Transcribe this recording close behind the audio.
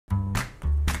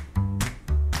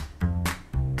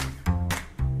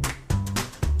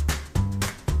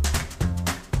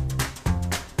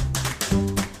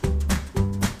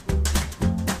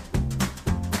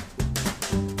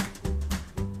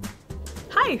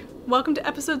Hi, welcome to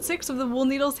episode 6 of the Wool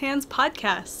Needles Hands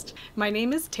podcast. My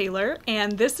name is Taylor,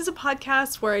 and this is a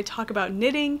podcast where I talk about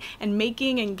knitting and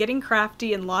making and getting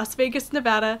crafty in Las Vegas,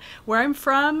 Nevada, where I'm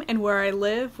from and where I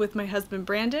live with my husband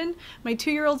Brandon, my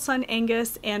 2-year-old son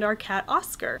Angus, and our cat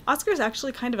Oscar. Oscar is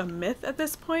actually kind of a myth at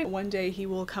this point. One day he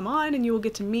will come on and you will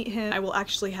get to meet him. I will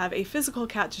actually have a physical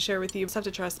cat to share with you. You just have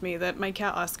to trust me that my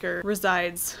cat Oscar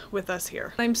resides with us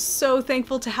here. I'm so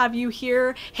thankful to have you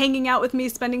here, hanging out with me,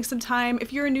 spending some time.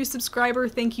 If you're a new subscriber,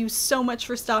 thank you so much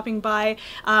for stopping by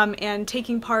and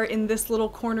taking part in this little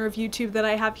corner of YouTube that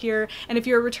I have here. And if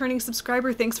you're a returning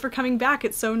subscriber, thanks for coming back.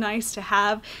 It's so nice to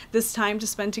have this time to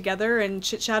spend together and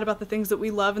chit chat about the things that we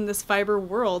love in this fiber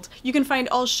world. You can find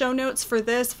all show notes for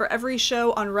every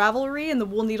show on Ravelry in the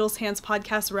Wool Needles Hands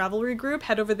podcast Ravelry group.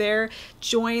 Head over there,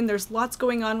 join. There's lots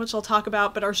going on, which I'll talk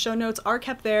about, but our show notes are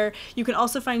kept there. You can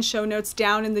also find show notes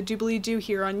down in the doobly-doo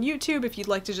here on YouTube if you'd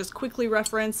like to just quickly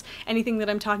reference anything that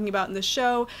I'm talking about in the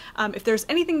show. If there's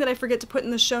anything that I forget to put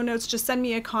in the show notes, just send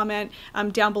me a comment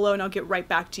down below and I'll get right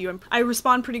back to you. I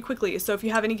respond pretty quickly, so if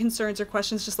you have any concerns or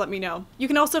questions, just let me know. You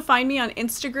can also find me on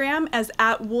Instagram as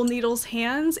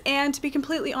 @WoolNeedlesHands, and to be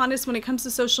completely honest, when it comes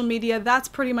to social media, that's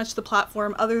pretty much the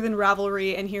platform other than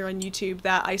Ravelry and here on YouTube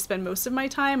that I spend most of my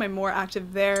time. I'm more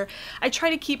active there. I try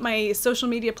to keep my social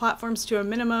media platforms to a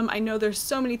minimum. I know there's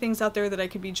so many things out there that I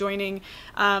could be joining,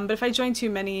 but if I join too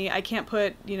many, I can't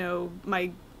put,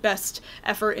 my best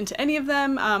effort into any of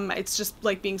them. It's just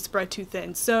like being spread too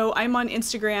thin. So I'm on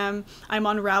Instagram, I'm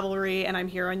on Ravelry, and I'm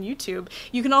here on YouTube.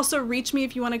 You can also reach me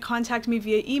if you want to contact me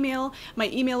via email. My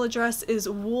email address is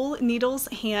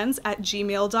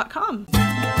woolneedleshands@gmail.com.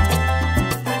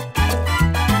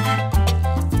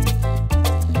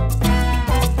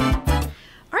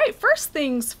 First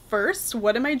things first,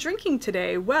 what am I drinking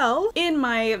today? Well,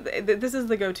 this is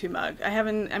the go-to mug. I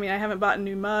haven't bought a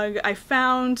new mug. I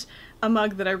found a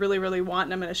mug that I really want,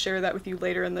 and I'm going to share that with you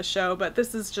later in the show, but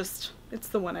this is it's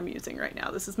the one I'm using right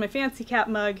now. This is my Fancy Cat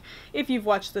mug. If you've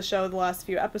watched the show the last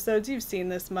few episodes, you've seen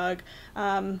this mug.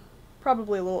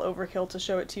 Probably a little overkill to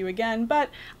show it to you again, but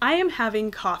I am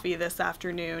having coffee this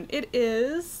afternoon. It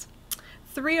is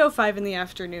 3:05 in the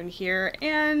afternoon here,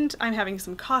 and I'm having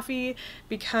some coffee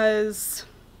because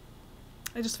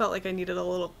I just felt like I needed a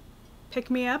little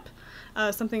pick-me-up,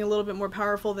 something a little bit more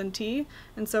powerful than tea,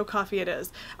 and so coffee it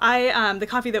is. The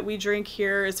coffee that we drink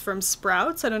here is from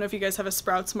Sprouts. I don't know if you guys have a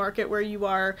Sprouts market where you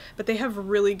are, but they have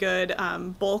really good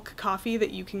bulk coffee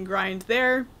that you can grind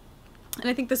there. And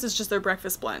I think this is just their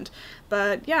breakfast blend.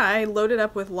 But yeah, I loaded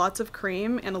up with lots of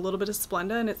cream and a little bit of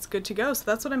Splenda, and it's good to go. So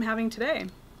that's what I'm having today.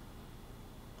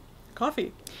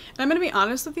 Coffee. And I'm going to be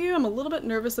honest with you, I'm a little bit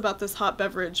nervous about this hot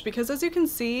beverage because, as you can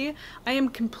see, I am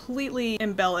completely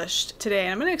embellished today.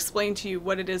 And I'm going to explain to you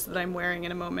what it is that I'm wearing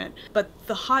in a moment. But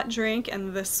the hot drink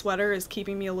and this sweater is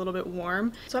keeping me a little bit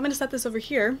warm. So I'm going to set this over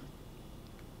here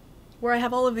where I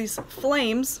have all of these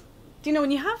flames. Do you know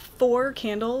when you have 4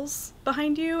 candles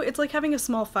behind you, it's like having a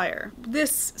small fire.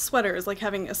 This sweater is like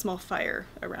having a small fire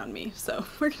around me. So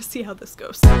we're going to see how this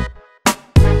goes.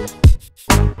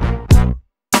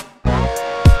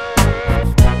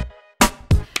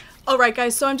 Alright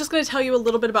guys, so I'm just going to tell you a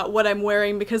little bit about what I'm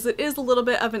wearing because it is a little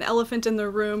bit of an elephant in the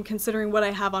room considering what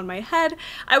I have on my head.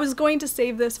 I was going to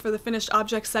save this for the finished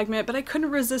object segment, but I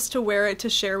couldn't resist to wear it to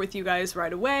share with you guys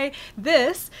right away.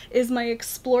 This is my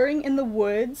Exploring in the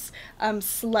Woods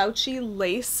slouchy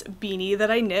lace beanie that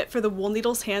I knit for the Wool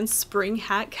Needles Hands Spring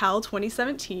Hat KAL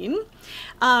 2017.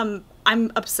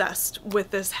 I'm obsessed with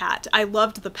this hat. I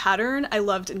loved the pattern. I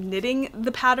loved knitting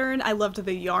the pattern. I loved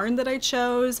the yarn that I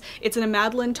chose. It's in a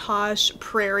Madeline Tosh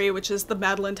Prairie, which is the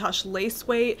Madeline Tosh lace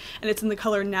weight, and it's in the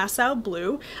color Nassau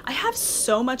Blue. I have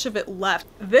so much of it left.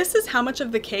 This is how much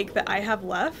of the cake that I have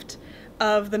left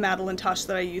of the Madeline Tosh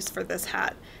that I used for this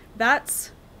hat.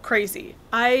 That's crazy.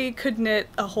 I could knit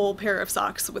a whole pair of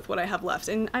socks with what I have left,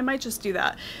 and I might just do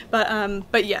that.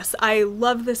 But yes, I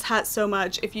love this hat so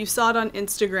much. If you saw it on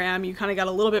Instagram, you kind of got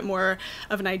a little bit more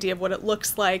of an idea of what it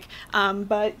looks like.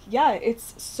 But yeah,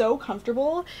 it's so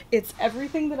comfortable. It's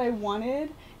everything that I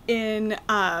wanted in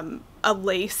a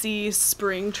lacy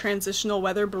spring transitional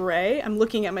weather beret. I'm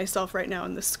looking at myself right now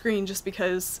on the screen just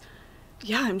because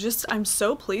yeah, I'm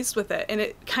so pleased with it, and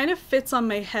it kind of fits on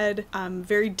my head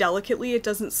very delicately. It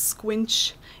doesn't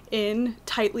squinch in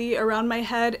tightly around my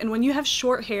head, and when you have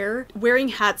short hair, wearing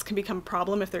hats can become a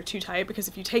problem if they're too tight, because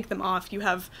if you take them off, you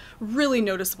have really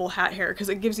noticeable hat hair because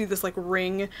it gives you this like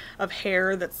ring of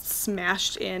hair that's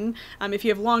smashed in. If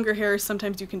you have longer hair,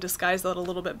 sometimes you can disguise that a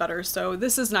little bit better, so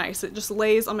this is nice. It just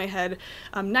lays on my head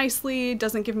nicely,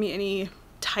 doesn't give me any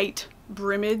tight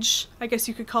brimage, I guess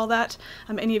you could call that.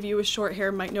 Any of you with short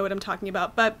hair might know what I'm talking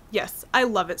about, but yes, I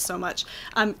love it so much.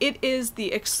 It is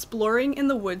the Exploring in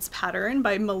the Woods pattern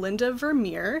by Melinda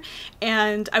Vermeer,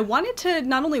 and I wanted to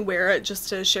not only wear it just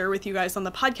to share with you guys on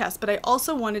the podcast, but I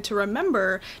also wanted to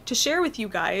remember to share with you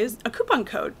guys a coupon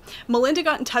code. Melinda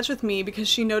got in touch with me because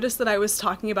she noticed that I was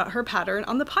talking about her pattern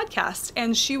on the podcast,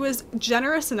 and she was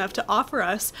generous enough to offer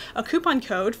us a coupon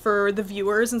code for the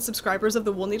viewers and subscribers of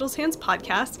the Wool Needles Hands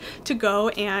podcast to go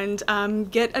and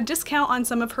get a discount on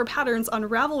some of her patterns on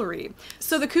Ravelry.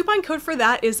 So the coupon code for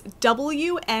that is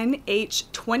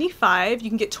WNH25. You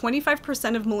can get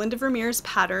 25% of Melinda Vermeer's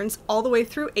patterns all the way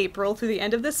through April, through the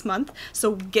end of this month.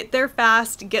 So get there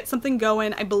fast, get something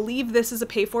going. I believe this is a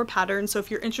pay-for pattern, so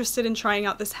if you're interested in trying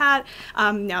out this hat,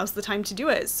 now's the time to do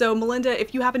it. So Melinda,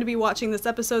 if you happen to be watching this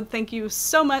episode, thank you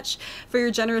so much for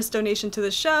your generous donation to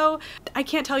the show. I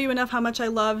can't tell you enough how much I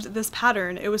loved this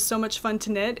pattern. It was so much fun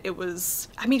to knit. It was,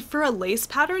 I mean, for a lace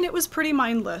pattern, it was pretty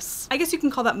mindless. I guess you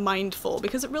can call that mindful,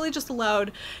 because it really just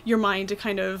allowed your mind to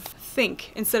kind of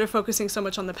think instead of focusing so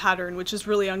much on the pattern, which is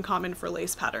really uncommon for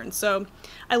lace patterns. So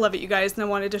I love it, you guys, and I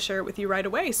wanted to share it with you right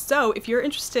away. So if you're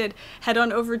interested, head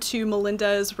on over to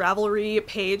Melinda's Ravelry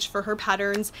page for her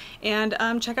patterns and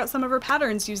check out some of her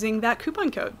patterns using that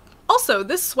coupon code. Also,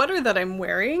 this sweater that I'm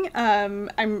wearing, I'm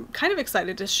kind of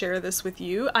excited to share this with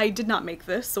you. I did not make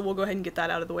this, so we'll go ahead and get that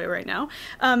out of the way right now.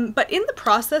 But in the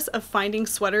process of finding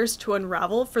sweaters to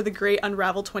unravel for the Great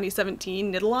Unravel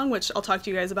 2017 knit-along, which I'll talk to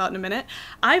you guys about in a minute,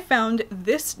 I found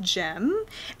this gem,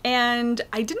 and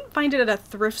I didn't find it at a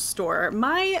thrift store.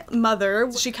 My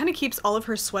mother, she kind of keeps all of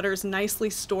her sweaters nicely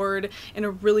stored in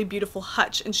a really beautiful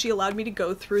hutch, and she allowed me to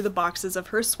go through the boxes of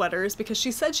her sweaters because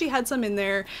she said she had some in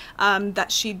there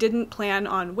that she didn't plan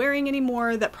on wearing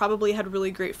anymore, that probably had really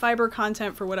great fiber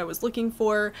content for what I was looking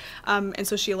for, and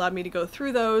so she allowed me to go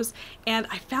through those, and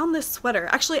I found this sweater.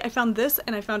 Actually, I found this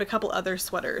and I found a couple other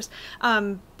sweaters,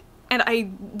 and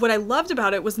what I loved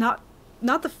about it was not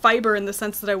the fiber in the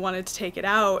sense that I wanted to take it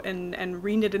out and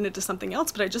reknit it into something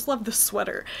else, but I just love the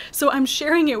sweater. So I'm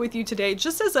sharing it with you today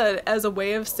just as a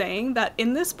way of saying that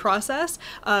in this process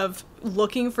of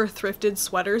looking for thrifted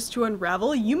sweaters to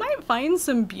unravel, you might find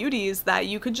some beauties that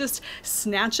you could just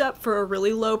snatch up for a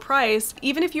really low price.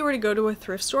 Even if you were to go to a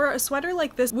thrift store, a sweater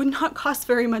like this would not cost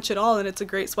very much at all, and it's a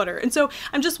great sweater. And so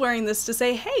I'm just wearing this to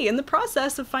say, hey, in the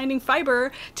process of finding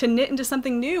fiber to knit into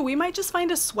something new, we might just find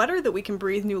a sweater that we can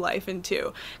breathe new life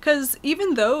into. Because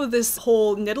even though this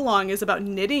whole knit-along is about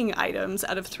knitting items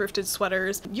out of thrifted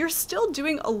sweaters, you're still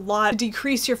doing a lot to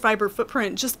decrease your fiber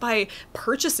footprint just by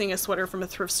purchasing a sweater from a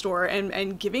thrift store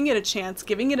and giving it a chance,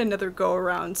 giving it another go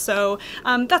around. So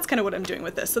that's kind of what I'm doing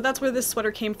with this. So that's where this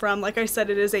sweater came from. Like I said,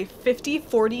 it is a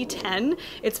 50-40-10.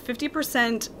 It's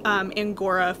 50%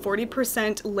 Angora,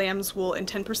 40% lamb's wool, and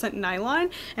 10%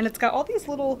 nylon. And it's got all these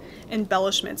little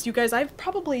embellishments. You guys, I've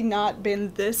probably not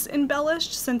been this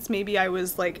embellished since maybe I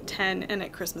was like 10 and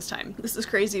at Christmas time. This is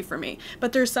crazy for me.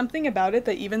 But there's something about it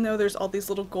that even though there's all these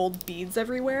little gold beads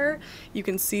everywhere, you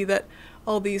can see that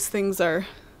all these things are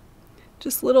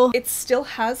just little. It still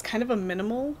has kind of a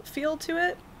minimal feel to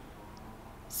it.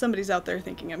 Somebody's out there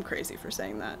thinking I'm crazy for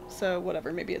saying that, so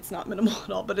whatever, maybe it's not minimal at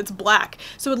all, but it's black.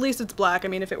 So at least it's black. I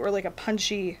mean, if it were like a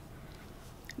punchy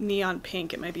neon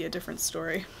pink, it might be a different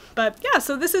story. But yeah,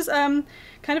 so this is kind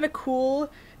of a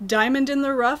cool diamond in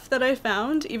the rough that I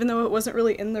found, even though it wasn't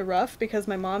really in the rough, because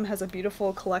my mom has a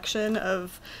beautiful collection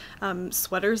of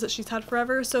sweaters that she's had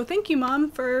forever. So thank you, Mom,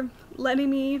 for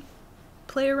letting me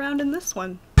play around in this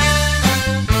one.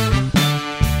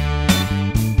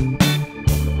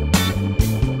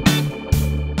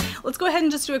 Let's go ahead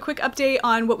and just do a quick update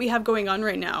on what we have going on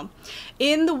right now.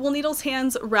 In the Wool Needles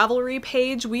Hands Ravelry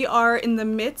page, we are in the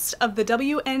midst of the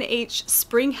WNH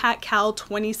Spring Hat KAL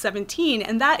 2017,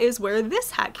 and that is where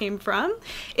this hat came from.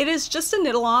 It is just a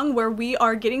knit along where we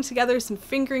are getting together some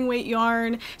fingering weight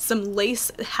yarn, some lace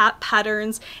hat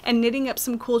patterns, and knitting up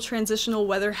some cool transitional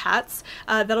weather hats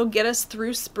that'll get us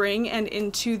through spring and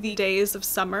into the days of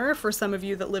summer for some of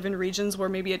you that live in regions where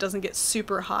maybe it doesn't get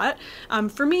super hot.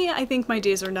 For me, I think my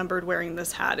days are numbered wearing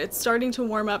this hat. It's starting to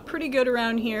warm up pretty good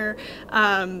around here,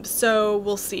 so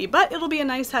we'll see. But it'll be a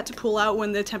nice hat to pull out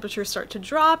when the temperatures start to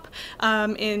drop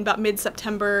in about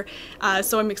mid-September,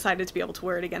 so I'm excited to be able to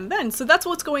wear it again then. So that's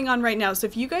what's going on right now. So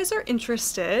if you guys are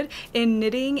interested in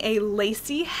knitting a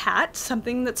lacy hat,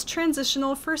 something that's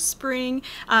transitional for spring,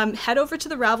 head over to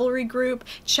the Ravelry group,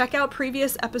 check out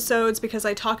previous episodes because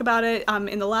I talk about it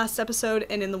in the last episode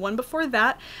and in the one before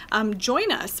that.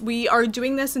 Join us. We are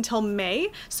doing this until May,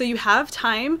 so So you have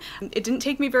time. It didn't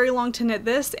take me very long to knit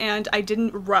this, and I didn't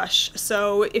rush.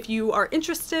 So if you are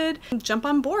interested, jump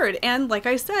on board. And like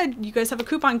I said, you guys have a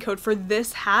coupon code for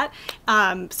this hat.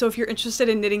 So if you're interested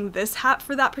in knitting this hat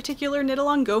for that particular knit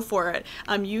along, go for it.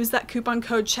 Use that coupon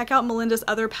code. Check out Melinda's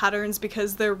other patterns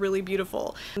because they're really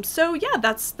beautiful. So yeah,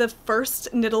 that's the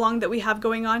first knit along that we have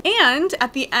going on. And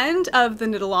at the end of the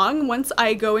knit along, once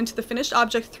I go into the finished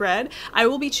object thread, I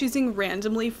will be choosing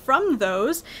randomly from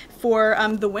those for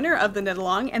the winner of the knit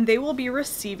along, and they will be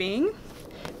receiving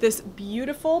this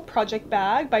beautiful project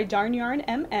bag by Darn Yarn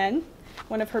MN,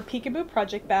 one of her peekaboo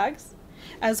project bags,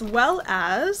 as well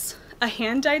as a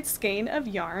hand-dyed skein of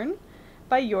yarn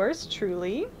by yours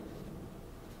truly.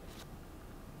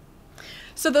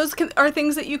 So those are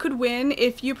things that you could win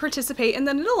if you participate in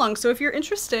the knit along. So if you're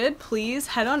interested, please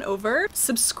head on over,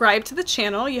 subscribe to the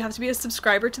channel. You have to be a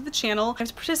subscriber to the channel. You have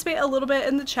to participate a little bit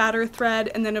in the chatter thread,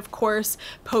 and then of course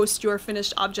post your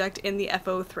finished object in the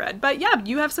FO thread. But yeah,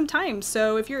 you have some time.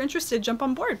 So if you're interested, jump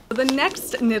on board. The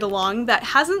next knit along that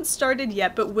hasn't started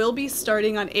yet, but will be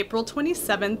starting on April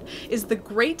 27th is the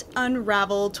Great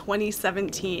Unravel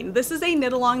 2017. This is a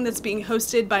knit along that's being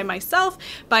hosted by myself,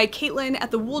 by Caitlin at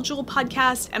the Wool Jewel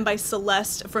podcast, and by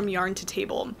Celeste from Yarn to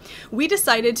Table. We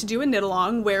decided to do a knit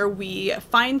along where we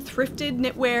find thrifted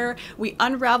knitwear, we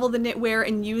unravel the knitwear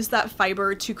and use that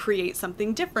fiber to create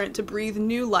something different, to breathe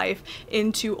new life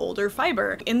into older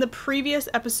fiber. In the previous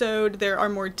episode, there are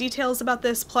more details about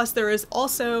this, plus there is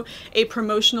also a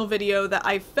promotional video that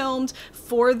I filmed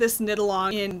for this knit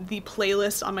along in the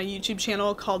playlist on my YouTube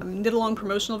channel called Knit Along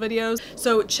Promotional Videos.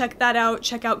 So check that out.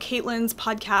 Check out Caitlin's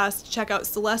podcast, check out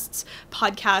Celeste's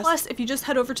podcast. Plus, if you just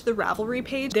head over to the Ravelry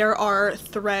page, there are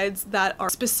threads that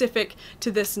are specific to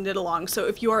this knit along. So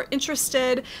if you are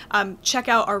interested, check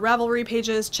out our Ravelry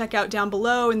pages, check out down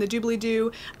below in the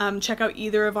doobly-doo, check out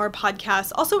either of our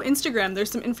podcasts. Also Instagram,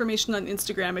 there's some information on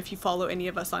Instagram if you follow any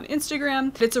of us on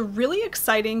Instagram. It's a really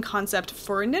exciting concept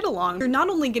for a knit along. You're not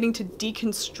only getting to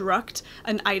deconstruct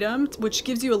an item, which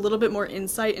gives you a little bit more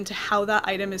insight into how that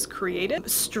item is created,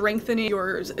 strengthening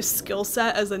your skill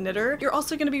set as a knitter, you're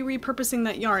also going to be repurposing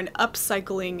that yarn, upcycling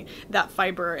that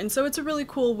fiber. And so it's a really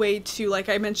cool way to, like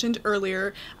I mentioned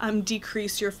earlier,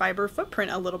 decrease your fiber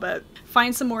footprint a little bit.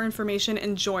 Find some more information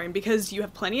and join because you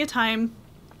have plenty of time.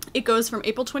 It goes from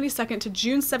April 22nd to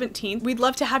June 17th. We'd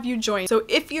love to have you join. So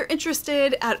if you're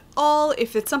interested at all,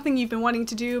 if it's something you've been wanting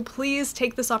to do, please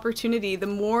take this opportunity. The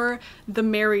more, the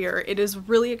merrier. It is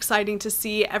really exciting to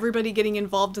see everybody getting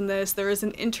involved in this. There is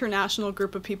an international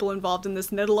group of people involved in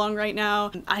this knit along right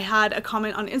now. I had a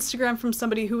comment on Instagram from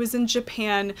somebody who was in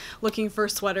Japan looking for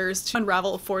sweaters to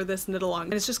unravel for this knit along.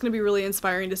 And it's just going to be really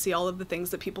inspiring to see all of the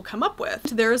things that people come up with.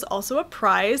 There is also a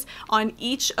prize on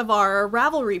each of our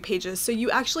Ravelry pages. So you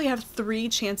actually have 3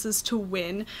 chances to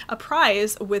win a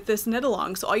prize with this knit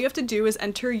along. So all you have to do is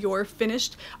enter your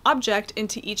finished object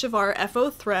into each of our FO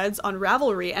threads on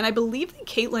Ravelry, and I believe that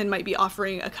Caitlin might be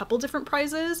offering a couple different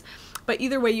prizes, but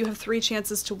either way you have 3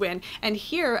 chances to win. And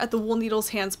here at the Wool Needles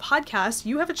Hands podcast,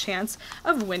 you have a chance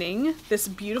of winning this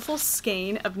beautiful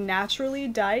skein of naturally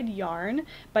dyed yarn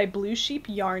by Blue Sheep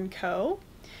Yarn Co.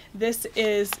 This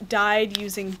is dyed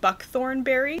using buckthorn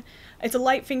berry. It's a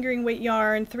light fingering weight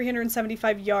yarn,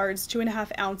 375 yards,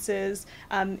 2.5 ounces.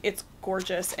 It's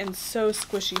gorgeous and so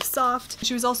squishy soft.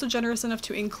 She was also generous enough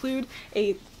to include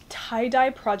a tie-dye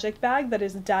project bag that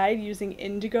is dyed using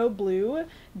indigo blue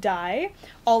dye.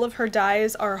 All of her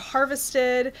dyes are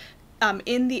harvested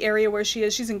in the area where she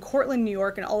is. She's in Cortland, New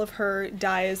York, and all of her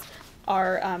dyes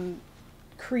are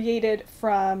created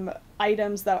from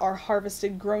items that are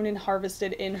harvested, grown and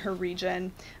harvested in her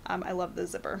region. I love the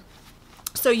zipper.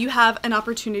 So you have an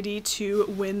opportunity to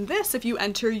win this if you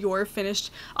enter your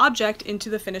finished object into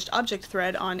the finished object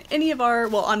thread on any of our,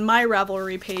 well, on my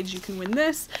Ravelry page you can win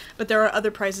this, but there are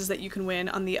other prizes that you can win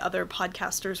on the other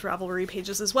podcasters' Ravelry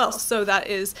pages as well. So that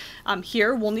is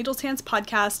here, Wool Needles Hands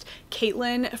podcast,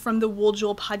 Caitlin from the Wool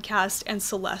Jewel podcast, and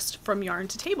Celeste from Yarn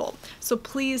to Table. So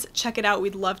please check it out.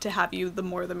 We'd love to have you. The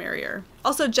more the merrier.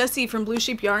 Also, Jessie from Blue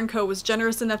Sheep Yarn Co. was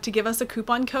generous enough to give us a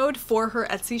coupon code for her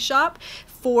Etsy shop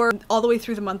for all the way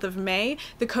through the month of May.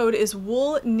 The code is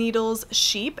Wool Needles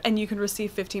Sheep, and you can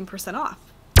receive 15% off.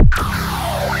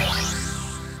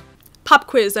 Pop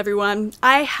quiz, everyone.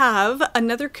 I have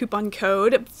another coupon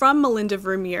code from Melinda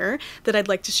Vermeer that I'd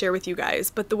like to share with you guys,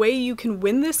 but the way you can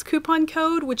win this coupon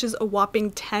code, which is a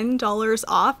whopping $10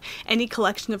 off any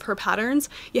collection of her patterns,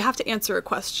 you have to answer a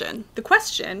question. The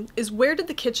question is, where did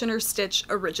the Kitchener stitch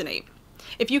originate?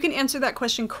 If you can answer that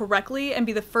question correctly and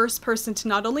be the first person to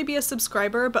not only be a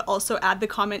subscriber, but also add the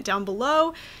comment down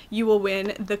below, you will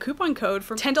win the coupon code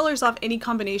for $10 off any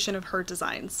combination of her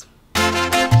designs.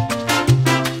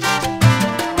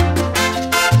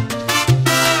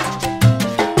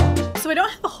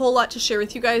 don't have a whole lot to share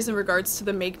with you guys in regards to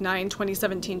the Make 9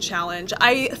 2017 challenge.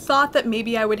 I thought that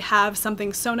maybe I would have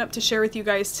something sewn up to share with you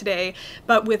guys today,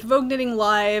 but with Vogue Knitting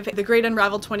Live, the Great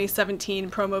Unravel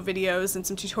 2017 promo videos, and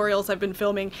some tutorials I've been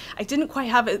filming, I didn't quite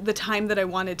have the time that I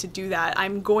wanted to do that.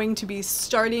 I'm going to be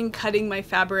starting cutting my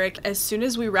fabric as soon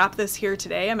as we wrap this here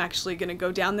today. I'm actually going to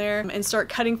go down there and start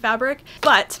cutting fabric,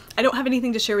 but I don't have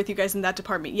anything to share with you guys in that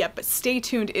department yet, but stay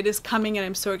tuned, it is coming and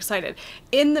I'm so excited.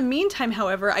 In the meantime,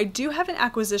 however, I do have an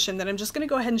acquisition that I'm just going to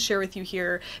go ahead and share with you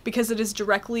here because it is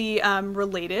directly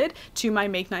related to my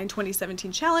Make 9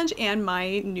 2017 challenge and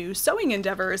my new sewing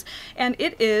endeavors, and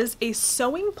it is a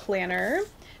sewing planner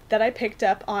that I picked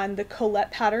up on the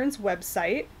Colette Patterns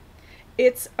website.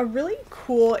 It's a really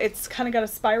cool, it's kind of got a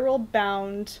spiral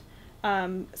bound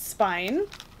spine.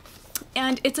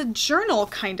 And it's a journal,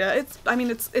 kinda.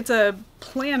 It's a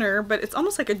planner, but it's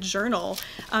almost like a journal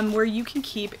where you can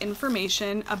keep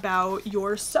information about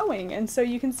your sewing. And so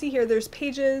you can see here there's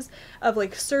pages of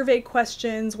like survey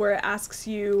questions where it asks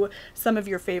you some of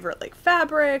your favorite like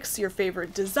fabrics, your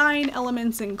favorite design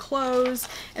elements in clothes,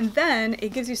 and then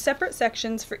it gives you separate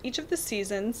sections for each of the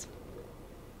seasons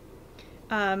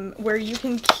where you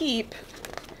can keep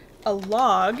a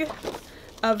log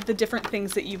of the different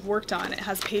things that you've worked on. It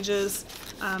has pages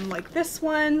like this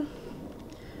one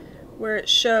where it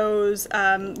shows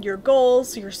your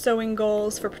goals, your sewing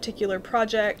goals for particular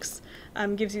projects,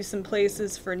 gives you some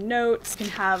places for notes. You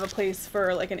can have a place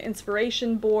for like an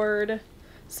inspiration board,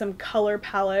 some color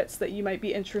palettes that you might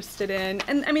be interested in,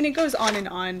 and I mean it goes on and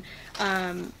on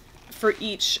for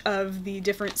each of the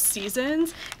different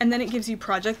seasons. And then it gives you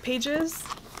project pages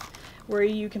where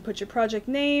you can put your project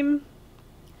name,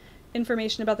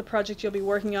 information about the project you'll be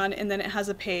working on, and then it has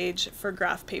a page for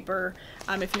graph paper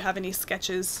if you have any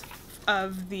sketches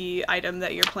of the item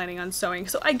that you're planning on sewing.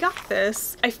 So I got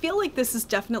this. I feel like this is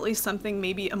definitely something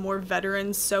maybe a more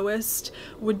veteran sewist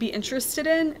would be interested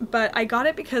in, but I got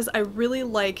it because I really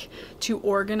like to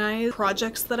organize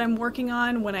projects that I'm working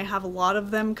on when I have a lot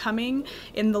of them coming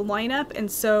in the lineup.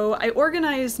 And so I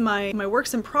organize my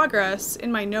works in progress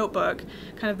in my notebook,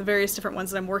 kind of the various different ones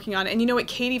that I'm working on. And you know what,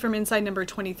 Katie from Inside Number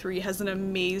 23 has an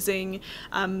amazing,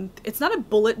 it's not a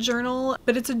bullet journal,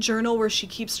 but it's a journal where she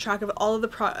keeps track of all of the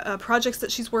projects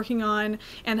that she's working on,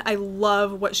 and I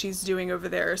love what she's doing over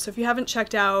there. So if you haven't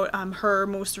checked out her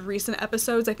most recent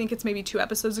episodes, I think it's maybe 2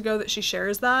 episodes ago that she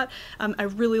shares that, I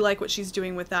really like what she's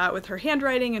doing with that, with her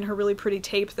handwriting and her really pretty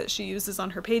tape that she uses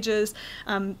on her pages.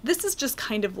 This is just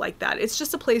kind of like that. It's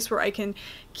just a place where I can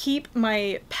keep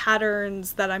my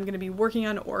patterns that I'm going to be working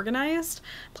on organized.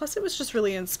 Plus it was just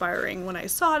really inspiring. When I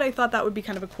saw it, I thought that would be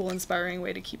kind of a cool, inspiring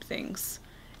way to keep things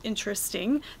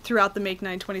interesting throughout the Make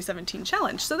 9 2017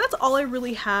 challenge. So that's all I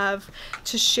really have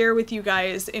to share with you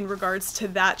guys in regards to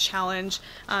that challenge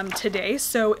today.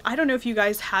 So I don't know if you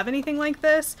guys have anything like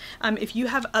this. If you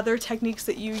have other techniques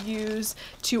that you use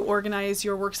to organize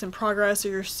your works in progress or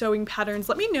your sewing patterns,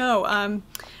 let me know.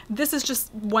 This is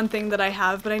just one thing that I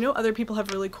have, but I know other people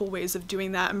have really cool ways of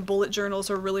doing that, and bullet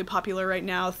journals are really popular right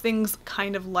now, things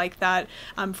kind of like that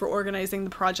for organizing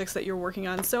the projects that you're working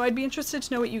on. So I'd be interested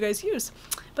to know what you guys use.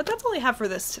 But that's all I have for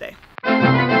this today.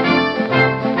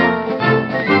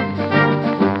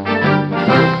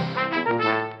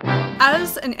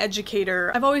 As an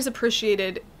educator, I've always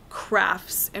appreciated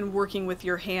crafts and working with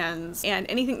your hands and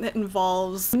anything that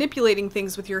involves manipulating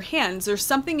things with your hands. There's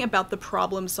something about the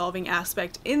problem-solving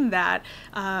aspect in that,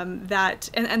 and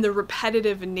the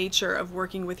repetitive nature of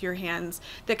working with your hands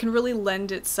that can really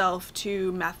lend itself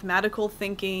to mathematical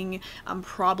thinking,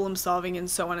 problem-solving,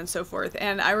 and so on and so forth.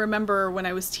 And I remember when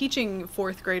I was teaching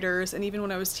 4th graders, and even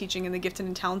when I was teaching in the Gifted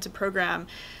and Talented program,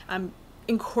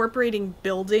 incorporating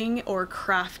building or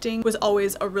crafting was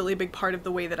always a really big part of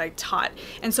the way that I taught.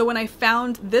 And so when I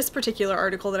found this particular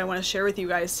article that I want to share with you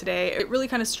guys today, it really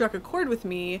kind of struck a chord with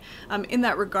me in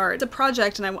that regard. It's a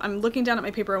project, and I'm looking down at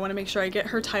my paper, I want to make sure I get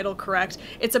her title correct.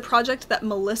 It's a project that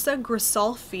Melissa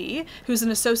Grisolfi, who's an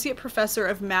associate professor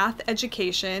of math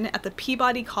education at the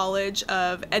Peabody College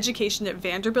of Education at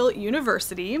Vanderbilt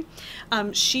University,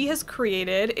 she has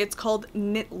created. It's called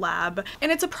Knit Lab,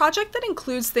 and it's a project that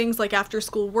includes things like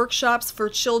after-school workshops for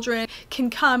children can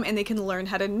come and they can learn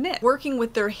how to knit, working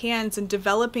with their hands and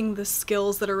developing the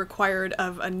skills that are required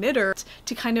of a knitter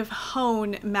to kind of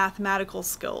hone mathematical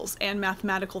skills and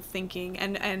mathematical thinking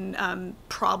and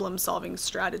problem-solving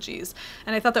strategies.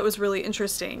 And I thought that was really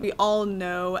interesting. We all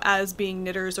know, as being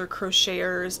knitters or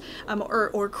crocheters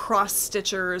or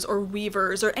cross-stitchers or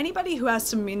weavers or anybody who has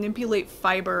to manipulate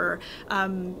fiber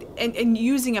and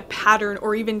using a pattern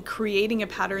or even creating a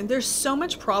pattern, there's so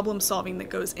much problem solving solving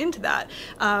that goes into that,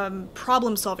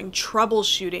 problem solving,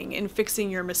 troubleshooting, and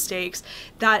fixing your mistakes,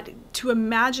 that to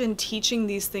imagine teaching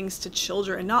these things to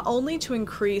children, not only to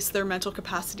increase their mental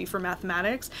capacity for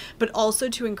mathematics, but also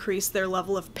to increase their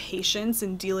level of patience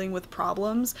in dealing with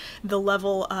problems, the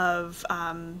level of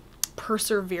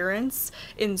perseverance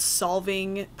in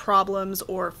solving problems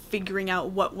or figuring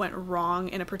out what went wrong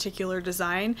in a particular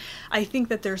design. I think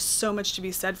that there's so much to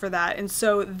be said for that. And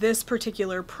so this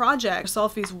particular project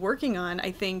Grisolfi's working on,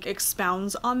 I think,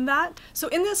 expounds on that. So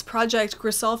in this project,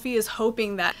 Grisolfi is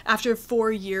hoping that after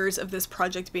 4 years of this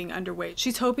project being underway,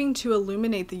 she's hoping to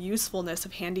illuminate the usefulness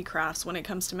of handicrafts when it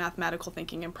comes to mathematical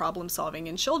thinking and problem solving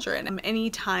in children.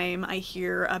 Anytime I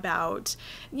hear about,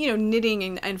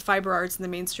 knitting and fiber arts in the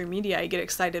mainstream media, I get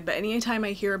excited, but anytime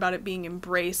I hear about it being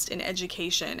embraced in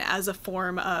education as a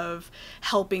form of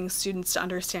helping students to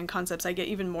understand concepts, I get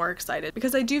even more excited,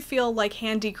 because I do feel like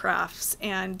handicrafts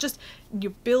and just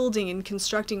building and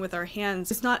constructing with our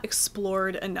hands is not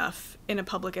explored enough in a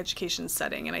public education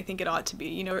setting, and I think it ought to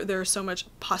be. There's so much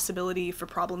possibility for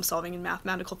problem solving and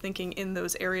mathematical thinking in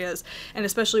those areas, and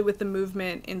especially with the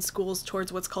movement in schools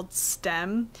towards what's called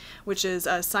STEM, which is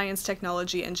science,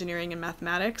 technology, engineering, and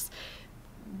mathematics.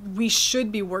 We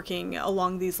should be working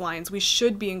along these lines. We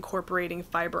should be incorporating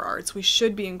fiber arts. We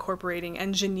should be incorporating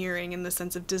engineering in the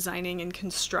sense of designing and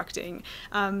constructing.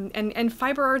 And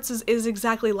fiber arts is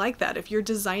exactly like that. If you're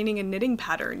designing a knitting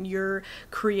pattern, you're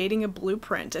creating a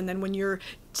blueprint, and then when you're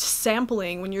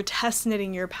sampling, when you're test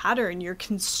knitting your pattern, you're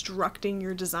constructing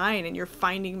your design, and you're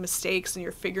finding mistakes, and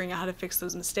you're figuring out how to fix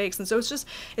those mistakes. And so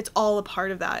it's all a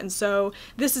part of that. And so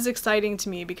this is exciting to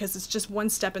me because it's just one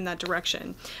step in that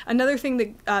direction. Another thing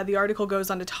that the article goes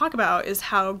on to talk about is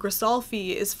how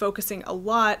Grisolfi is focusing a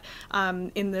lot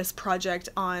in this project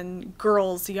on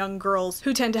girls, young girls,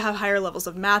 who tend to have higher levels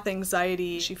of math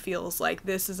anxiety. She feels like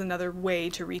this is another way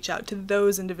to reach out to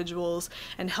those individuals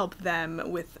and help them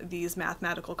with these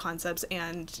mathematical concepts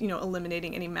and,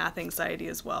 eliminating any math anxiety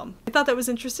as well. I thought that was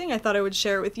interesting. I thought I would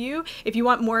share it with you. If you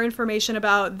want more information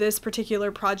about this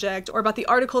particular project or about the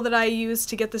article that I used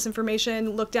to get this information,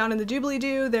 look down in the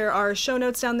doobly-doo. There are show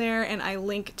notes down there, and I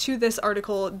link to this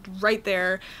article right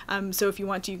there. So if you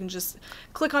want to, you can just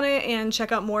click on it and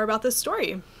check out more about this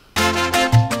story.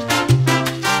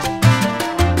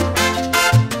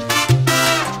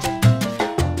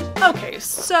 Okay,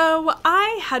 so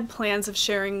I had plans of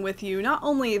sharing with you not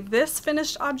only this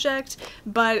finished object,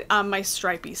 but my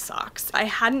stripy socks. I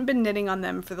hadn't been knitting on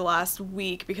them for the last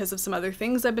week because of some other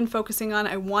things I've been focusing on.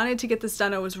 I wanted to get this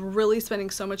done. I was really spending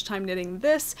so much time knitting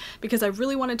this because I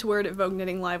really wanted to wear it at Vogue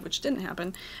Knitting Live, which didn't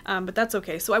happen, but that's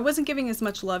okay. So I wasn't giving as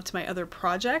much love to my other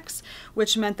projects,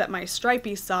 which meant that my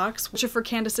stripy socks, which are for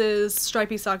Candace's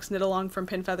Stripy Socks Knit Along from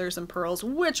Pin Feathers and Pearls,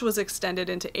 which was extended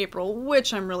into April,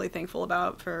 which I'm really thankful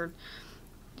about for,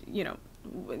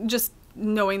 just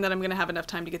knowing that I'm going to have enough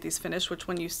time to get these finished, which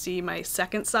when you see my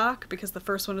second sock, because the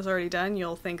first one is already done,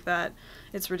 you'll think that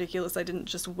it's ridiculous I didn't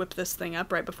just whip this thing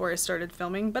up right before I started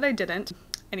filming, but I didn't.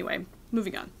 Anyway,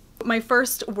 moving on. My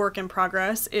first work in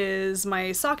progress is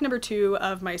my sock number 2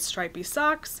 of my stripy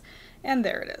socks, and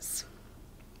there it is.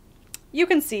 You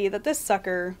can see that this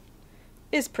sucker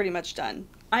is pretty much done.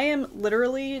 I am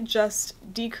literally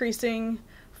just decreasing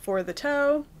for the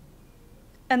toe,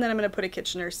 and then I'm going to put a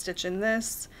Kitchener stitch in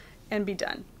this and be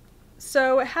done.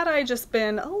 So had I just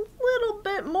been a little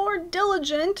bit more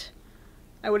diligent,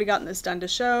 I would have gotten this done to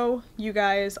show you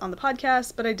guys on the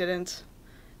podcast, but I didn't.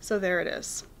 So there it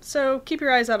is. So keep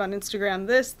your eyes out on Instagram.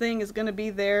 This thing is going to be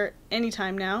there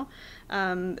anytime now.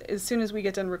 As soon as we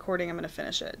get done recording, I'm going to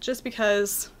finish it, just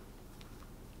because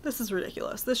this is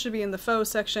ridiculous. This should be in the faux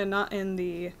section, not in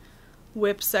the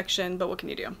whip section, but what can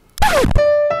you do?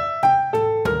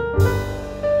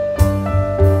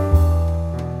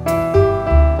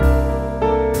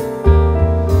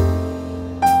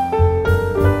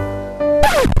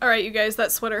 Alright, you guys,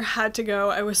 that sweater had to go.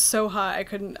 I was so hot, I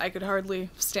could hardly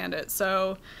stand it.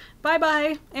 So,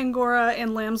 bye-bye, Angora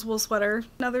and lamb's wool sweater.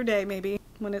 Another day, maybe,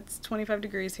 when it's 25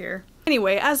 degrees here.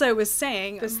 Anyway, as I was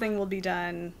saying, this thing will be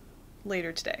done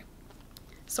later today.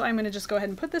 So I'm going to just go ahead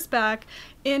and put this back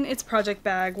in its project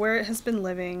bag where it has been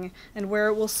living and where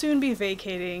it will soon be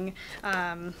vacating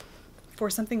for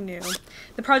something new.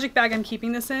 The project bag I'm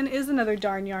keeping this in is another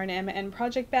Darn Yarn M&N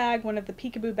project bag, one of the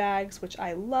Peekaboo bags, which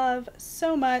I love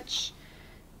so much.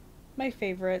 My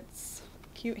favorites.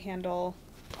 Cute handle.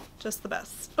 Just the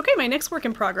best. Okay, my next work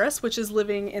in progress, which is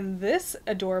living in this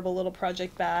adorable little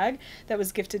project bag that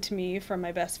was gifted to me from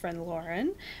my best friend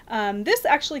Lauren. This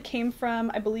actually came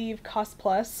from, I believe, Cost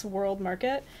Plus World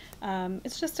Market.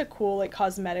 It's just a cool, like,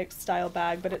 cosmetic style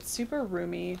bag, but it's super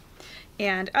roomy.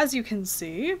 And as you can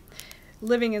see,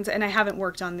 living in, and I haven't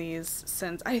worked on these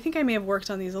since, I think I may have worked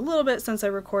on these a little bit since I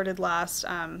recorded last.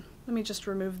 Let me just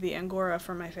remove the Angora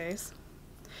from my face.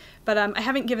 But I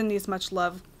haven't given these much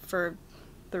love for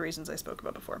the reasons I spoke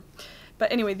about before.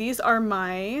 But anyway, these are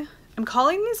my, I'm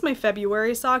calling these my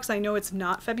February socks. I know it's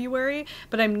not February,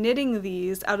 but I'm knitting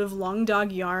these out of Long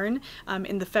Dog yarn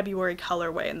in the February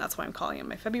colorway, and that's why I'm calling them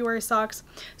my February socks.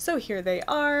 So here they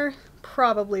are,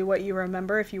 probably what you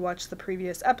remember if you watched the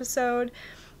previous episode.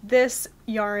 This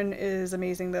yarn is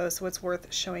amazing though, so it's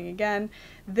worth showing again.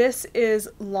 This is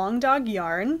Long Dog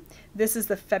yarn. This is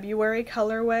the February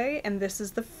colorway, and this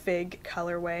is the Fig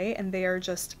colorway, and they are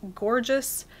just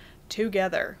gorgeous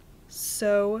together.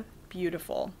 So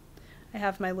beautiful. I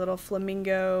have my little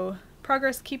flamingo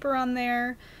progress keeper on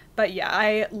there. But yeah,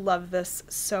 I love this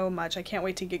so much. I can't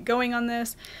wait to get going on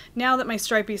this. Now that my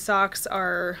stripy socks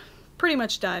are pretty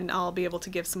much done, I'll be able to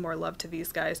give some more love to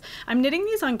these guys. I'm knitting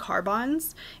these on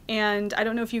carbons, and I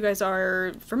don't know if you guys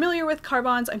are familiar with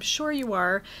carbons. I'm sure you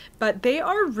are, but they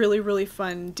are really, really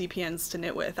fun DPNs to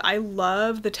knit with. I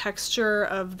love the texture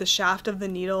of the shaft of the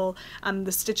needle.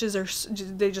 The stitches are,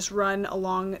 they just run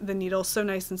along the needle so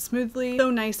nice and smoothly. So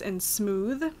nice and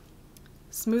smooth.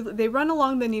 They run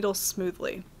along the needle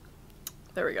smoothly.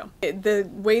 There we go. The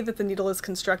way that the needle is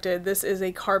constructed, this is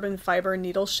a carbon fiber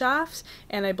needle shaft,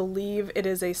 and I believe it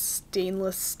is a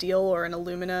stainless steel or an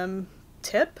aluminum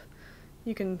tip.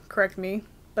 You can correct me,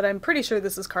 but I'm pretty sure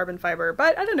this is carbon fiber.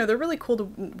 But I don't know, they're really cool to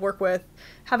work with,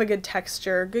 have a good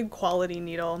texture, good quality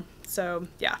needle. So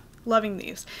yeah, loving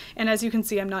these. And as you can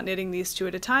see, I'm not knitting these 2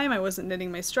 at a time. I wasn't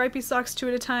knitting my stripy socks 2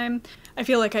 at a time. I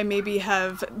feel like I maybe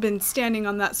have been standing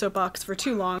on that soapbox for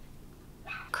too long.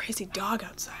 Crazy dog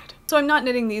outside. So I'm not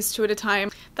knitting these 2 at a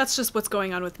time. That's just what's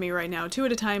going on with me right now. 2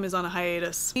 at a time is on a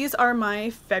hiatus. These are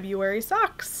my February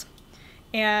socks.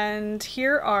 And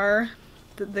here are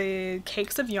the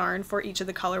cakes of yarn for each of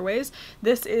the colorways.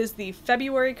 This is the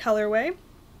February colorway.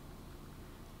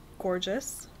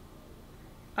 Gorgeous.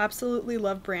 Absolutely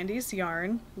love Brandy's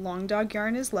yarn. Long Dog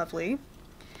yarn is lovely.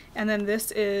 And then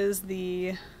this is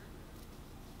the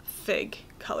Fig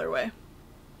colorway.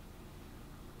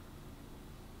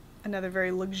 Another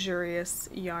very luxurious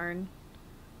yarn.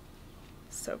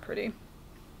 So pretty.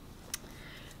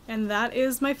 And that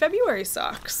is my February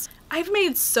socks. I've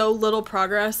made so little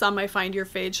progress on my Find Your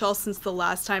Fade shawl since the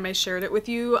last time I shared it with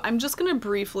you. I'm just gonna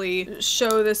briefly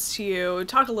show this to you,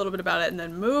 talk a little bit about it, and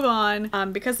then move on,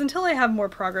 because until I have more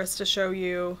progress to show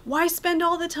you, why spend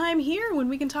all the time here when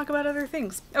we can talk about other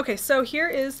things? Okay, so here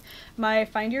is my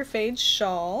Find Your Fade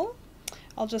shawl.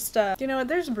 I'll just, you know what,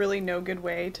 there's really no good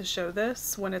way to show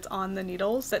this when it's on the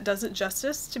needles that does it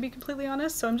justice, to be completely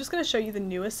honest. So I'm just going to show you the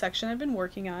newest section I've been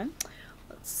working on.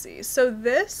 Let's see. So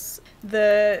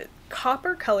the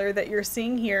copper color that you're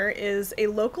seeing here is a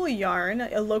local yarn,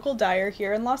 a local dyer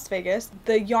here in Las Vegas.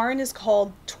 The yarn is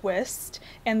called Twist,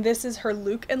 and this is her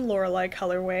Luke and Lorelei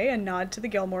colorway, a nod to the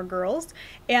Gilmore Girls.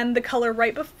 And the color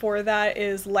right before that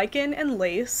is Lichen and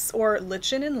Lace, or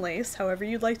Lichen and Lace, however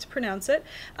you'd like to pronounce it.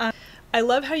 I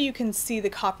love how you can see the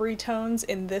coppery tones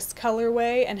in this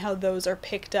colorway and how those are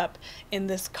picked up in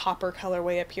this copper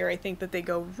colorway up here. I think that they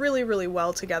go really, really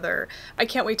well together. I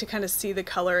can't wait to kind of see the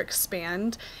color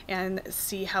expand and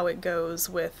see how it goes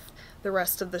with the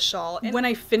rest of the shawl. And when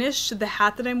I finished the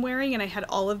hat that I'm wearing and I had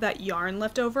all of that yarn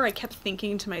left over, I kept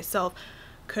thinking to myself,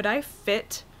 could I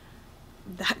fit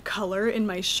that color in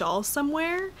my shawl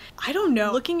somewhere? I don't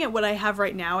know. Looking at what I have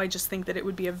right now, I just think that it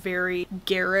would be a very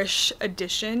garish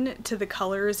addition to the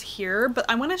colors here, but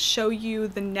I want to show you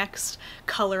the next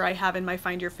color I have in my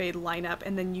Find Your Fade lineup,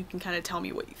 and then you can kind of tell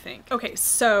me what you think. Okay,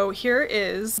 so here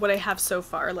is what I have so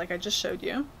far, like I just showed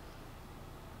you.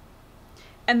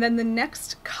 And then the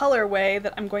next colorway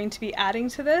that I'm going to be adding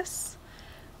to this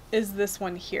is this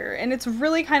one here. And it's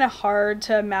really kind of hard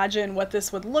to imagine what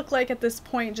this would look like at this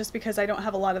point just because I don't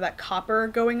have a lot of that copper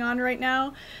going on right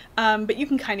now. But you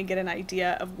can kind of get an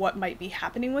idea of what might be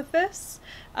happening with this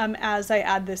as I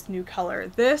add this new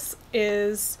color. This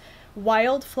is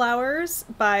Wildflowers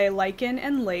by Lichen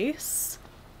and Lace.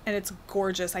 And it's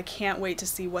gorgeous. I can't wait to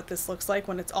see what this looks like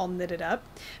when it's all knitted up.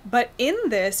 But in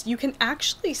this, you can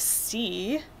actually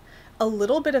see a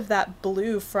little bit of that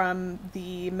blue from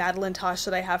the Madeline Tosh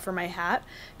that I have for my hat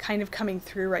kind of coming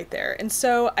through right there. And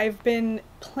so I've been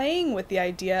playing with the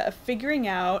idea of figuring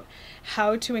out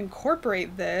how to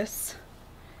incorporate this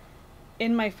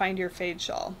in my Find Your Fade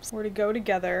shawl. So we're to go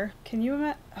together. Can you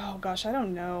imagine? Oh gosh, I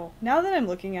don't know. Now that I'm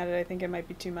looking at it, I think it might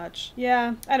be too much.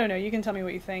 Yeah, I don't know. You can tell me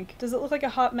what you think. Does it look like a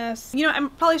hot mess? You know, I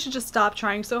probably should just stop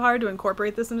trying so hard to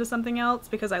incorporate this into something else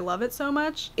because I love it so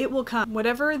much. It will come.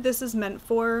 Whatever this is meant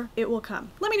for, it will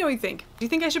come. Let me know what you think. Do you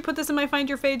think I should put this in my Find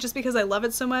Your Fave just because I love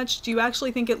it so much? Do you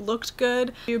actually think it looked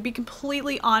good? Be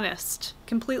completely honest.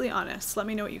 Completely honest. Let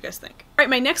me know what you guys think. All right,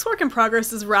 my next work in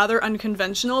progress is rather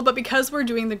unconventional, but because we're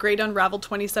doing the Great Unravel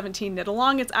 2017 knit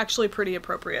along, it's actually pretty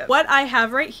appropriate. What I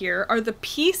have right here are the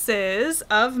pieces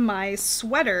of my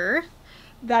sweater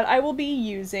that I will be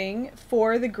using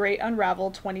for the Great Unravel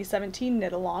 2017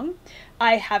 knit along.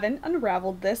 I haven't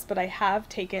unraveled this, but I have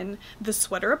taken the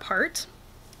sweater apart.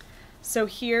 So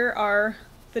here are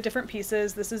the different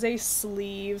pieces. This is a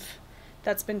sleeve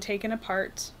that's been taken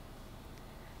apart.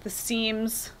 The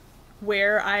seams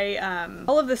where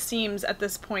all of the seams at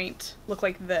this point look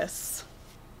like this.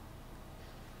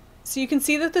 So you can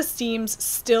see that the seams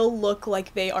still look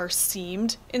like they are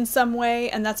seamed in some way,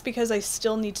 and that's because I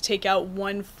still need to take out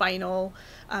one final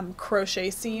crochet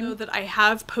seam. So that I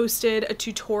have posted a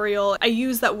tutorial. I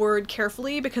use that word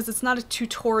carefully because it's not a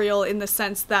tutorial in the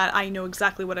sense that I know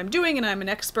exactly what I'm doing and I'm an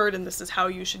expert and this is how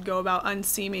you should go about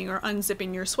unseaming or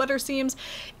unzipping your sweater seams.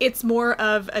 It's more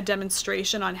of a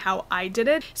demonstration on how I did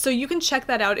it. So you can check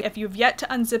that out if you've yet to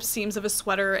unzip seams of a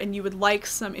sweater and you would like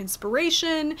some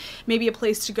inspiration, maybe a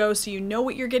place to go so you know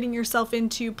what you're getting yourself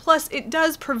into. Plus, it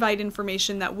does provide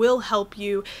information that will help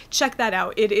you. Check that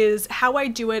out. It is How I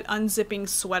Do It Unzipping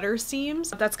Sweater Seams.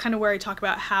 That's kind of where I talk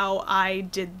about how I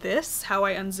did this, how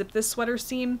I unzipped this sweater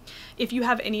seam. If you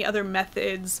have any other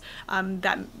methods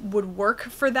that would work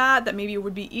for that maybe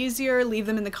would be easier, leave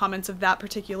them in the comments of that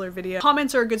particular video.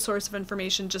 Comments are a good source of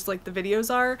information just like the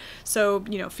videos are, so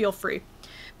you know, feel free.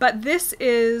 But this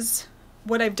is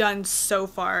what I've done so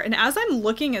far, and as I'm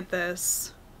looking at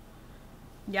this,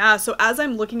 yeah, so as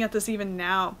I'm looking at this even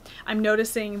now, I'm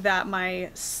noticing that my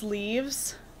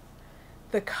sleeves,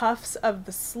 the cuffs of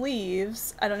the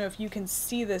sleeves, I don't know if you can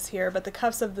see this here, but the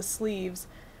cuffs of the sleeves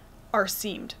are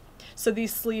seamed. So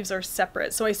these sleeves are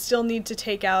separate. So I still need to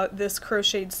take out this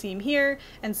crocheted seam here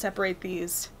and separate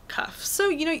these cuffs. So,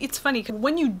 you know, it's funny,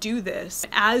 when you do this,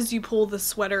 as you pull the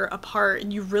sweater apart,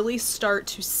 you really start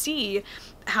to see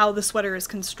how the sweater is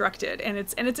constructed, and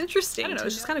it's interesting. I don't know,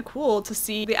 it's just kind of cool to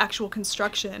see the actual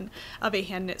construction of a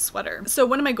hand knit sweater. So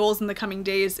one of my goals in the coming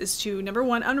days is to, number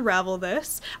one, unravel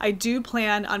this. I do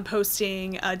plan on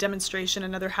posting a demonstration,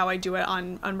 another how I do it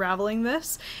on unraveling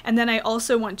this, and then I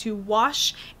also want to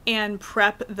wash and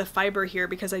prep the fiber here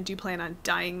because I do plan on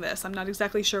dyeing this. I'm not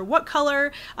exactly sure what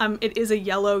color. It is a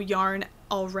yellow yarn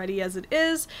already as it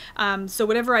is, so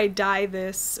whatever I dye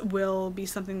this will be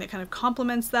something that kind of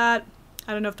complements that.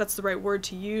 I don't know if that's the right word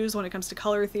to use when it comes to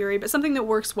color theory, but something that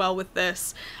works well with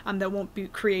this that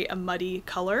won't create a muddy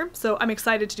color. So I'm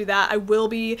excited to do that. I will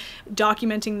be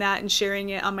documenting that and sharing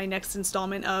it on my next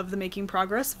installment of the Making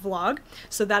Progress vlog.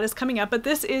 So that is coming up, but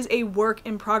this is a work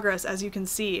in progress, as you can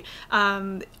see.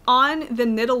 On the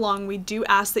knit along, we do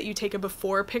ask that you take a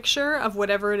before picture of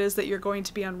whatever it is that you're going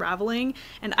to be unraveling,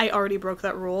 and I already broke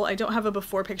that rule. I don't have a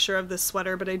before picture of this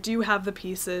sweater, but I do have the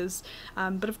pieces.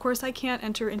 But of course I can't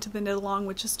enter into the knit along,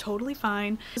 which is totally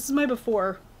fine. This is my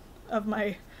before of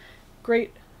my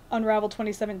Great Unravel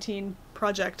 2017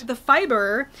 project. The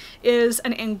fiber is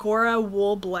an Angora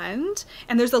wool blend,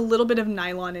 and there's a little bit of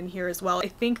nylon in here as well. I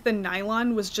think the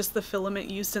nylon was just the filament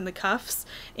used in the cuffs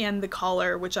and the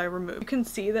collar, which I removed. You can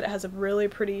see that it has a really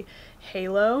pretty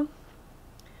halo.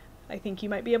 I think you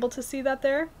might be able to see that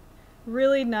there.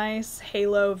 Really nice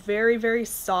halo, very, very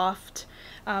soft,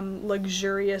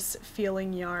 luxurious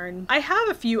feeling yarn. I have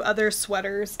a few other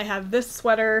sweaters. I have this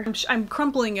sweater. I'm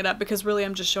crumpling it up because really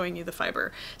I'm just showing you the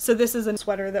fiber. So this is a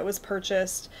sweater that was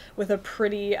purchased with a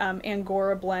pretty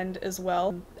Angora blend as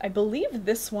well. I believe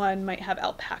this one might have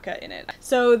alpaca in it.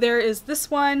 So there is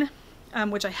this one,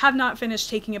 which I have not finished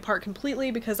taking apart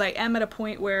completely because I am at a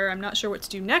point where I'm not sure what to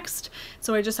do next.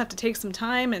 So I just have to take some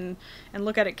time and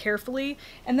look at it carefully.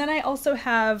 And then I also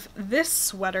have this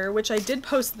sweater, which I did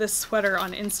post this sweater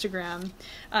on Instagram.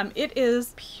 It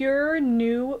is pure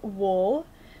new wool.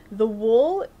 The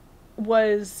wool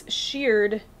was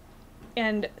sheared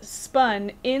and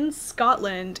spun in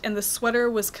Scotland, and the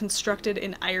sweater was constructed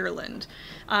in Ireland.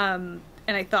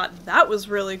 And I thought that was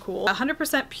really cool.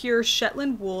 100% pure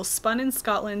Shetland wool, spun in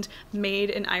Scotland, made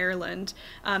in Ireland.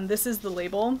 This is the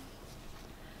label.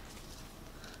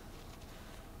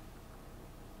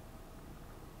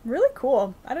 Really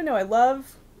cool. I don't know,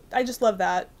 I just love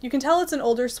that. You can tell it's an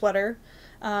older sweater,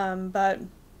 but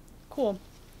cool.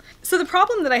 So the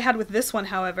problem that I had with this one,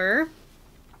 however,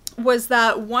 was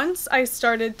that once I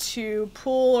started to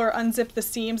pull or unzip the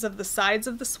seams of the sides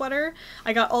of the sweater,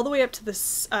 I got all the way up to the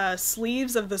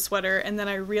sleeves of the sweater, and then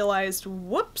I realized,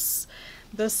 whoops,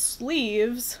 the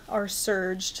sleeves are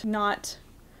serged, not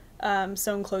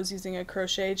sewn closed using a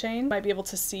crochet chain. You might be able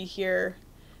to see here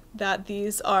that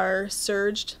these are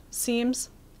serged seams.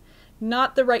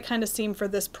 Not the right kind of seam for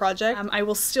this project. I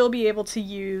will still be able to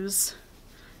use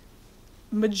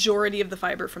majority of the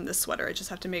fiber from this sweater. I just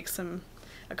have to make some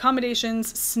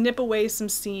accommodations, snip away some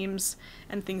seams,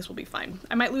 and things will be fine.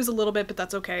 I might lose a little bit, but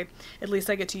that's okay. At least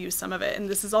I get to use some of it. And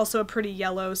this is also a pretty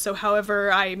yellow, so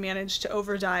however I managed to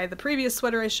over dye the previous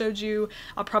sweater I showed you,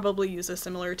 I'll probably use a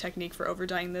similar technique for over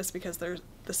dyeing this because they're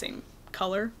the same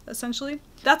color, essentially.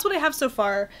 That's what I have so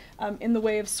far in the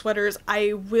way of sweaters.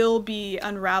 I will be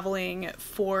unraveling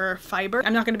for fiber.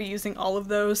 I'm not going to be using all of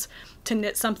those to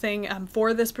knit something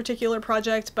for this particular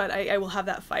project, but I will have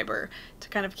that fiber to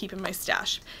kind of keep in my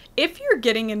stash. If you're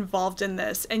getting involved in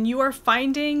this and you are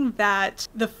finding that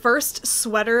the first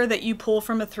sweater that you pull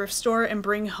from a thrift store and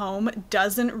bring home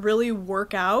doesn't really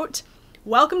work out,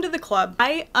 welcome to the club.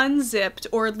 I unzipped,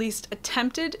 or at least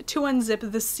attempted to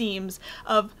unzip, the seams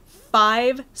of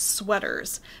 5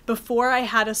 sweaters before I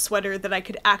had a sweater that I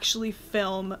could actually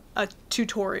film a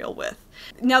tutorial with.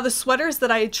 Now, the sweaters that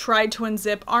I tried to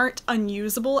unzip aren't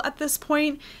unusable at this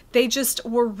point. They just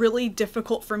were really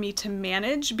difficult for me to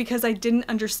manage because I didn't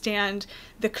understand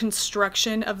the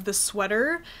construction of the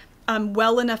sweater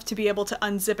well enough to be able to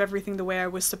unzip everything the way I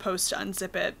was supposed to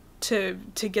unzip it to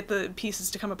get the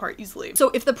pieces to come apart easily. So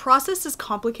if the process is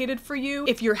complicated for you,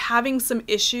 if you're having some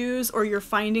issues or you're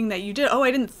finding that you oh,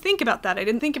 I didn't think about that. I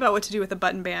didn't think about what to do with a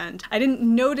button band. I didn't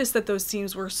notice that those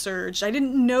seams were serged. I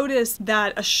didn't notice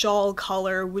that a shawl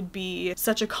collar would be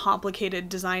such a complicated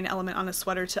design element on a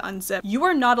sweater to unzip. You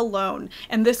are not alone.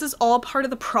 And this is all part of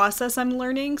the process I'm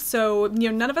learning. So,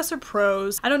 none of us are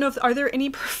pros. I don't know are there any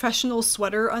professional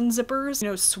sweater unzippers,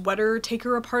 sweater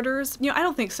taker aparters? I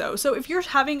don't think so. So if you're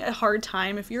having a hard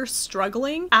time, if you're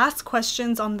struggling, ask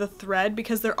questions on the thread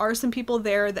because there are some people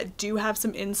there that do have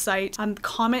some insight.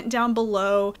 Comment down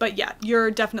below. But yeah,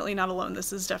 you're definitely not alone.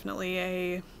 This is definitely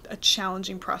a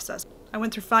challenging process. I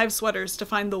went through 5 sweaters to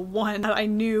find the one that I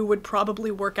knew would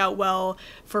probably work out well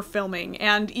for filming.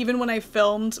 And even when I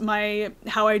filmed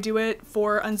how I do it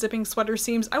for unzipping sweater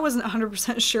seams, I wasn't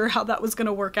 100% sure how that was going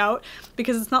to work out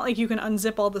because it's not like you can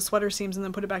unzip all the sweater seams and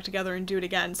then put it back together and do it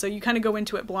again. So you kind of go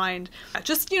into it blind.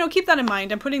 Just, keep that in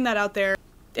mind. I'm putting that out there.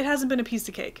 It hasn't been a piece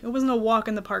of cake. It wasn't a walk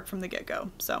in the park from the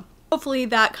get-go. So hopefully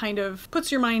that kind of puts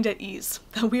your mind at ease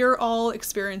that we are all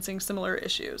experiencing similar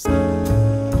issues.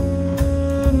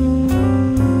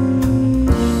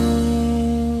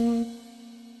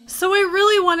 So I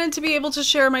really wanted to be able to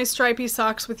share my stripy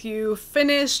socks with you,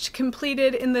 finished,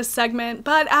 completed in this segment,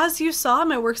 but as you saw in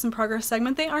my works in progress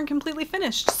segment, they aren't completely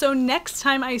finished. So next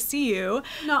time I see you,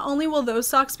 not only will those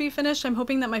socks be finished, I'm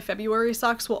hoping that my February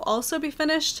socks will also be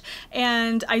finished,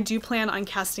 and I do plan on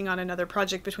casting on another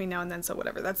project between now and then, so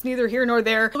whatever, that's neither here nor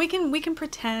there. We can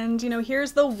pretend,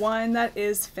 here's the one that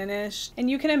is finished,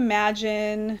 and you can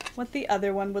imagine what the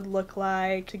other one would look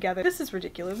like together. This is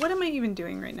ridiculous. What am I even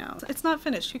doing right now? It's not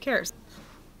finished. Who cares?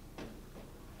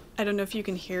 I don't know if you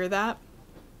can hear that.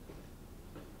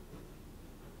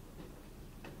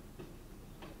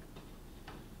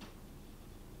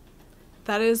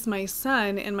 That is my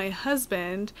son and my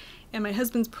husband's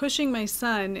pushing my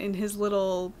son in his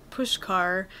little push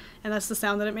car, and that's the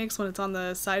sound that it makes when it's on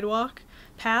the sidewalk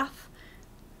path,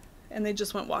 and they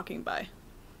just went walking by.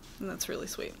 And that's really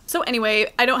sweet. So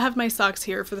anyway, I don't have my socks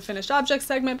here for the finished object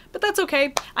segment, but that's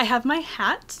okay. I have my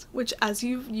hat, which as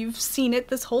you've seen it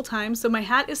this whole time, so my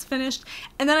hat is finished.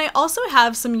 And then I also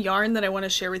have some yarn that I want to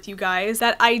share with you guys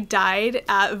that I dyed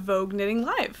at Vogue Knitting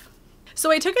Live. So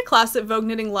I took a class at Vogue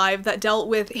Knitting Live that dealt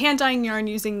with hand dyeing yarn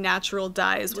using natural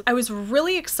dyes. I was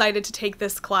really excited to take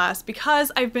this class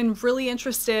because I've been really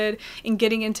interested in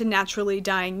getting into naturally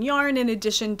dyeing yarn in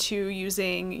addition to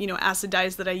using, acid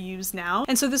dyes that I use now.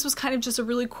 And so this was kind of just a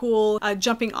really cool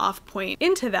jumping off point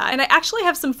into that. And I actually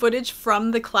have some footage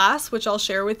from the class, which I'll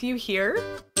share with you here.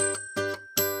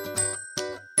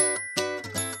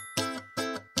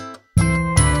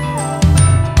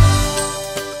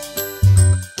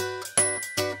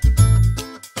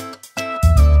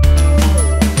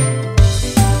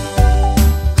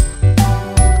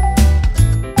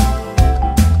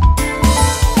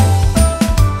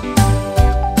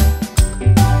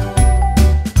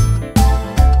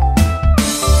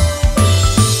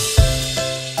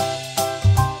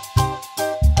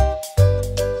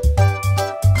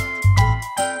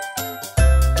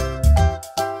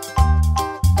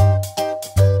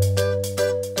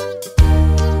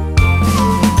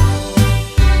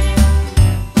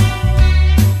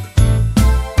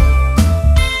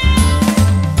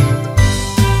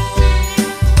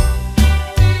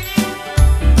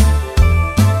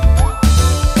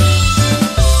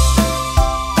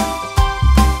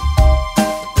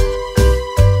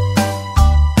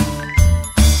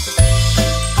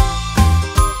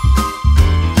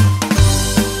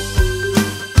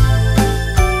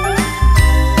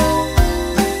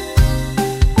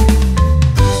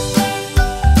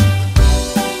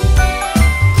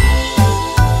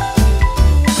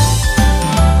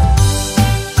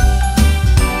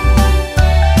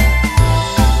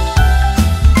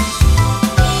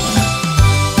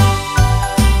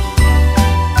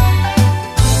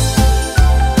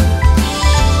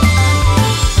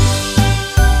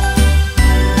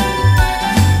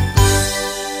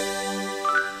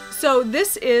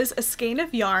 this is a skein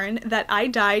of yarn that I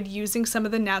dyed using some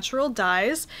of the natural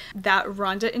dyes that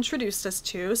Rhonda introduced us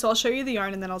to. So I'll show you the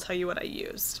yarn and then I'll tell you what I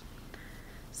used.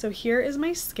 So here is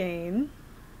my skein.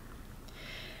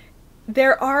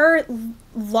 There are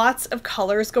lots of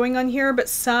colors going on here, but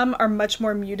some are much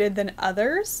more muted than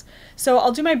others. So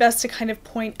I'll do my best to kind of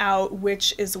point out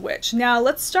which is which. Now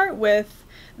let's start with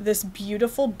this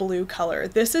beautiful blue color.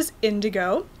 This is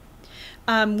indigo.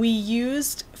 We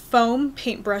used foam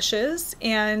paintbrushes,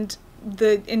 and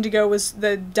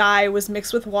the dye was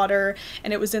mixed with water,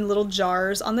 and it was in little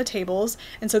jars on the tables.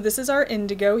 And so this is our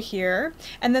indigo here.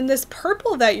 And then this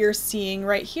purple that you're seeing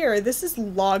right here, this is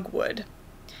logwood.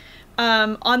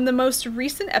 On the most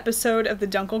recent episode of the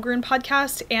Dunkelgrün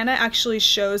podcast, Anna actually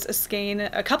shows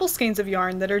a couple skeins of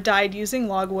yarn that are dyed using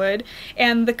logwood,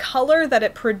 and the color that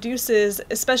it produces,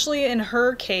 especially in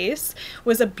her case,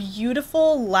 was a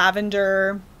beautiful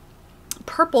lavender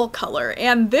purple color.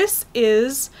 And this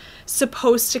is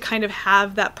supposed to kind of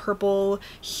have that purple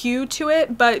hue to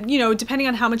it, but you know, depending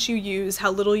on how much you use, how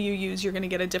little you use, you're going to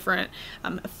get a different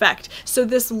effect. So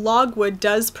this logwood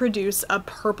does produce a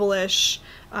purplish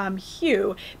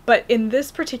hue, but in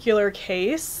this particular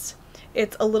case,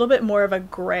 it's a little bit more of a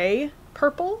gray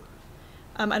purple.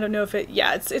 I don't know if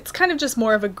it's kind of just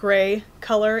more of a gray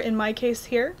color in my case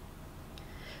here.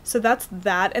 So that's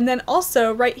that. And then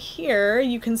also right here,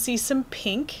 you can see some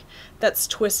pink that's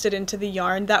twisted into the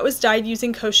yarn. That was dyed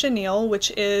using cochineal,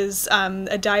 which is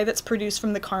a dye that's produced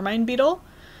from the carmine beetle.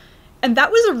 And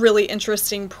that was a really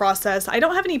interesting process. I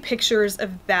don't have any pictures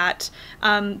of that,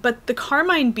 but the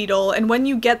carmine beetle, and when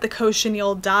you get the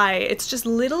cochineal dye, it's just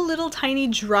little tiny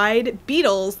dried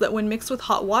beetles that when mixed with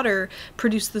hot water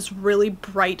produce this really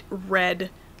bright red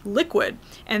liquid.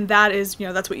 And that is, you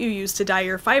know, that's what you use to dye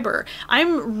your fiber.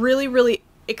 I'm really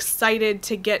excited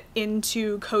to get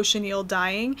into cochineal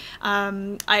dyeing.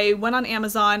 I went on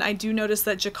Amazon. I do notice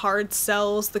that Jacquard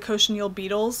sells the cochineal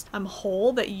beetles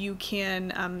whole that you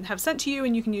can have sent to you,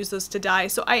 and you can use those to dye.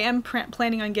 So I am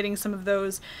planning on getting some of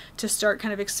those to start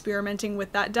kind of experimenting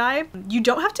with that dye. You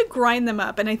don't have to grind them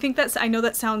up, and I know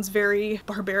that sounds very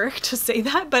barbaric to say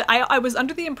that, but I was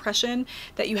under the impression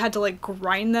that you had to like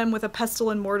grind them with a pestle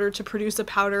and mortar to produce a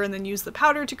powder and then use the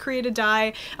powder to create a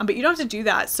dye, but you don't have to do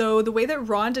that. So the way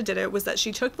that Rhonda did it was that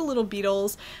she took the little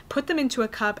beetles, put them into a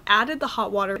cup, added the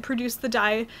hot water, produced the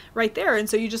dye right there. And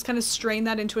so you just kind of strain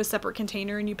that into a separate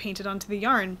container and you paint it onto the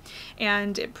yarn.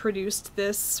 And it produced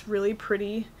this really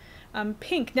pretty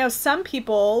pink. Now some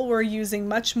people were using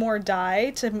much more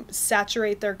dye to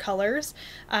saturate their colors,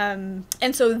 and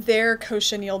so their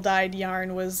cochineal dyed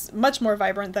yarn was much more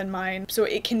vibrant than mine, so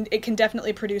it can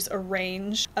definitely produce a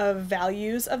range of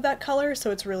values of that color,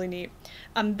 so it's really neat.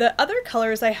 The other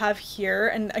colors I have here,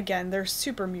 and again they're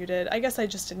super muted, I guess I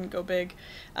just didn't go big.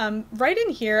 Right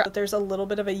in here there's a little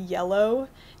bit of a yellow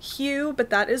hue, but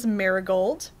that is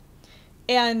marigold,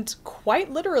 and quite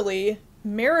literally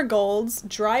marigolds,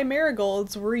 dry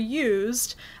marigolds were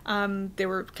used. They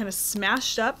were kind of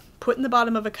smashed up, put in the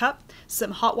bottom of a cup,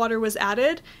 some hot water was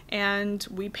added, and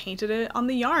we painted it on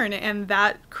the yarn, and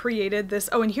that created this.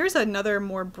 Oh, and here's another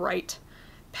more bright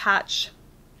patch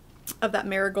of that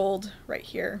marigold right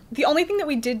here. The only thing that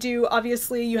we did do,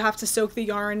 obviously you have to soak the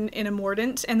yarn in a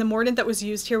mordant, and the mordant that was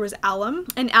used here was alum.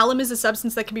 And alum is a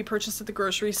substance that can be purchased at the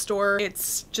grocery store.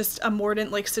 It's just a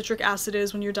mordant like citric acid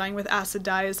is when you're dyeing with acid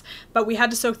dyes, but we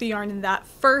had to soak the yarn in that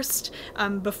first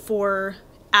before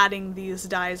adding these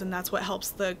dyes, and that's what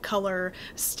helps the color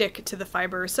stick to the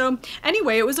fiber. So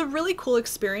anyway, it was a really cool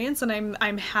experience, and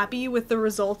I'm happy with the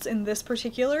results in this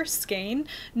particular skein.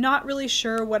 Not really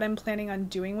sure what I'm planning on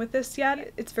doing with this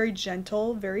yet. It's very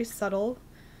gentle, very subtle,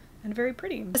 and very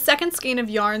pretty. The second skein of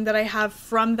yarn that I have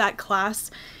from that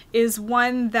class is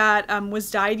one that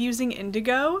was dyed using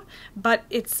indigo, but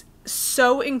it's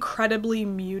so incredibly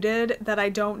muted that I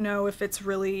don't know if I'm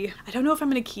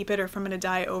going to keep it or if I'm going to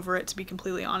dye over it, to be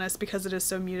completely honest, because it is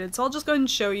so muted. So I'll just go ahead and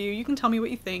show you. You can tell me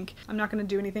what you think. I'm not going to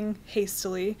do anything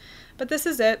hastily, but this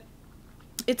is it.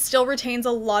 It still retains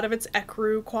a lot of its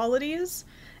ecru qualities.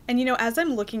 And you know, as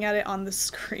I'm looking at it on the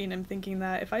screen, I'm thinking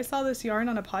that if I saw this yarn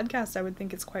on a podcast, I would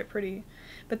think it's quite pretty.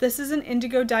 But this is an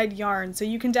indigo dyed yarn, so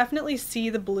you can definitely see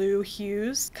the blue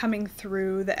hues coming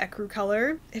through the ecru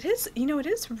color. It is, you know, it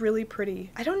is really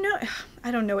pretty. I don't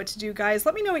know what to do, guys.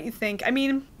 Let me know what you think. I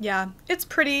mean, yeah, it's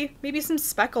pretty. Maybe some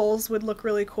speckles would look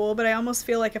really cool, but I almost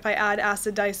feel like if I add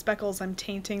acid dye speckles, I'm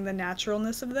tainting the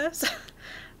naturalness of this.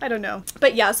 I don't know.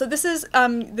 But yeah, so this is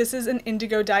an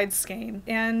indigo dyed skein,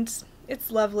 and It's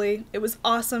lovely. It was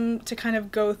awesome to kind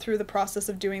of go through the process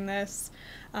of doing this.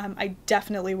 I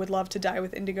definitely would love to dye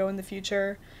with indigo in the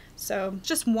future. So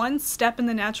just one step in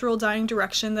the natural dyeing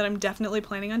direction that I'm definitely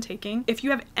planning on taking. If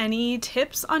you have any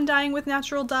tips on dyeing with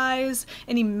natural dyes,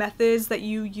 any methods that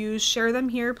you use, share them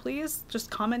here, please. Just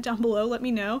comment down below, let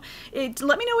me know. Let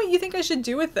me know what you think I should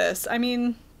do with this. I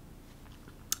mean,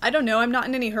 I don't know, I'm not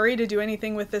in any hurry to do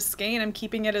anything with this skein. I'm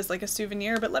keeping it as like a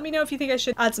souvenir, but let me know if you think I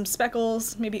should add some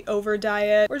speckles, maybe over dye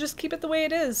it, or just keep it the way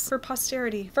it is for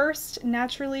posterity. First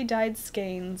naturally dyed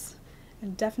skeins,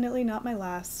 and definitely not my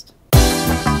last.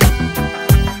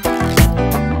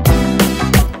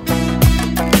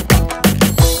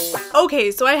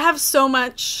 Okay, so I have so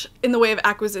much in the way of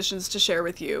acquisitions to share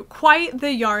with you. Quite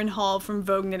the yarn haul from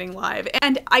Vogue Knitting Live.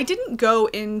 And I didn't go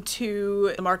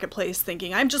into the marketplace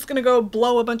thinking I'm just gonna go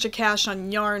blow a bunch of cash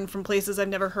on yarn from places I've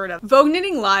never heard of. Vogue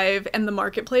Knitting Live and the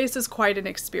marketplace is quite an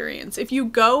experience. If you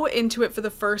go into it for the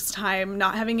first time,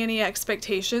 not having any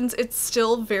expectations, it's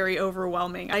still very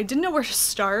overwhelming. I didn't know where to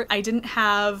start. I didn't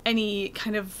have any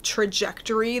kind of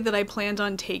trajectory that I planned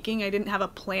on taking. I didn't have a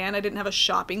plan. I didn't have a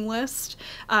shopping list.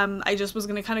 I just was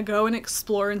gonna kind of go and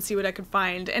explore and see what I could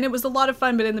find. And it was a lot of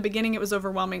fun, but in the beginning it was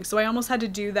overwhelming. So I almost had to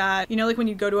do that. You know, like when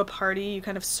you go to a party, you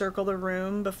kind of circle the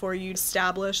room before you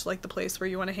establish like the place where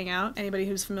you want to hang out. Anybody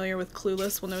who's familiar with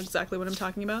Clueless will know exactly what I'm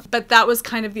talking about. But that was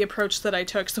kind of the approach that I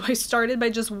took. So I started by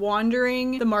just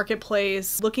wandering the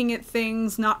marketplace, looking at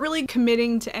things, not really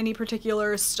committing to any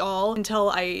particular stall until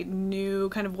I knew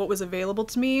kind of what was available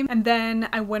to me. And then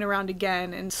I went around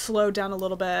again and slowed down a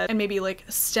little bit and maybe like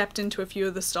stepped into a few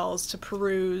of the stalls to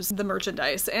peruse the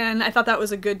merchandise. And I thought that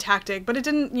was a good tactic, but it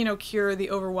didn't, you know, cure the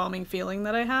overwhelming feeling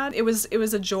that I had. It was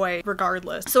a joy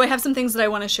regardless. So I have some things that I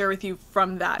want to share with you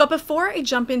from that. But before I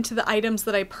jump into the items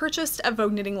that I purchased at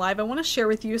Vogue Knitting Live, I want to share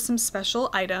with you some special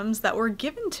items that were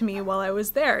given to me while I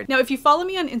was there. Now, if you follow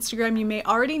me on Instagram, you may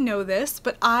already know this,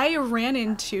 but I ran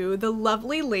into the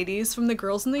lovely ladies from the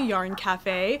Girls in the Yarn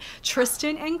Cafe,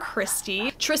 Tristan and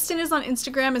Christy. Tristan is on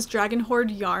Instagram as Dragon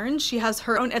Horde Yarn. She has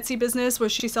her own Etsy business where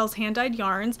she sells hand-dyed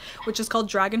yarns, which is called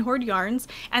Dragon Horde Yarns.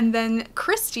 And then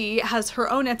Christy has her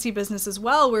own Etsy business as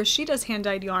well, where she does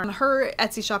hand-dyed yarn. Her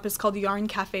Etsy shop is called Yarn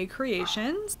Cafe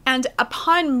Creations. And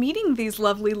upon meeting these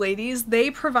lovely ladies, they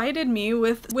provided me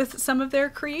with some of their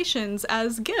creations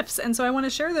as gifts. And so I want to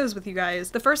share those with you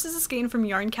guys. The first is a skein from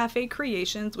Yarn Cafe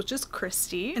Creations, which is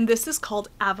Christy. And this is called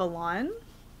Avalon.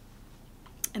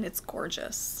 And it's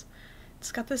gorgeous.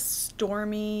 It's got this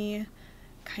stormy,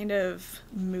 kind of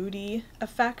moody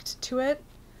effect to it.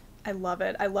 I love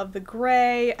it. I love the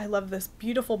gray. I love this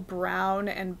beautiful brown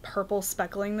and purple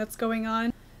speckling that's going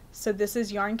on. So this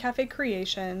is Yarn Cafe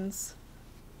Creations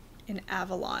in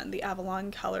Avalon, the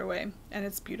Avalon colorway, and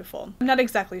it's beautiful. I'm not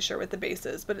exactly sure what the base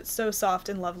is, but it's so soft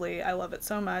and lovely. I love it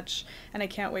so much, and I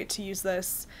can't wait to use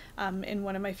this in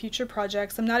one of my future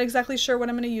projects. I'm not exactly sure what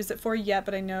I'm going to use it for yet,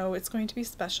 but I know it's going to be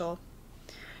special.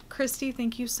 Christy,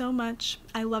 thank you so much.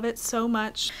 I love it so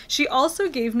much. She also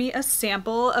gave me a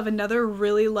sample of another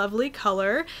really lovely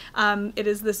color. It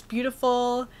is this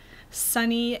beautiful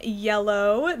sunny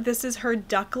yellow. This is her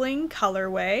duckling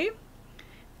colorway.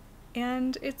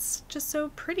 And it's just so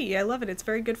pretty. I love it. It's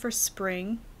very good for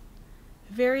spring.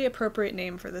 Very appropriate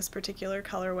name for this particular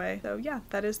colorway. So yeah,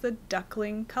 that is the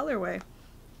duckling colorway.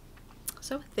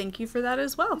 So thank you for that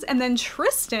as well. And then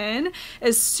Tristan,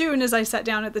 as soon as I sat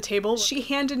down at the table, she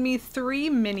handed me 3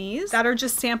 minis that are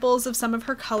just samples of some of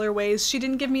her colorways. She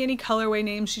didn't give me any colorway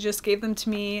names, she just gave them to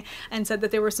me and said that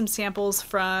they were some samples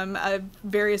from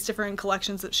various different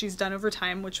collections that she's done over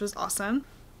time, which was awesome.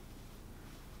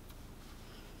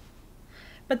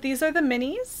 But these are the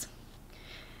minis.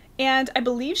 And I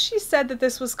believe she said that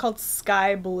this was called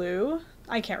Sky Blue.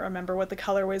 I can't remember what the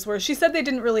colorways were. She said they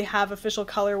didn't really have official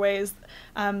colorways,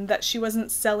 that she wasn't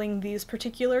selling these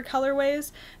particular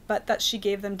colorways, but that she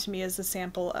gave them to me as a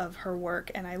sample of her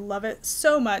work, and I love it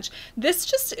so much. This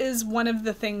just is one of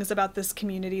the things about this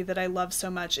community that I love so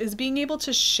much, is being able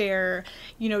to share,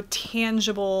 you know,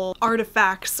 tangible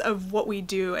artifacts of what we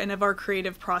do and of our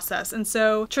creative process. And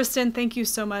so, Tristan, thank you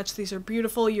so much. These are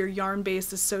beautiful. Your yarn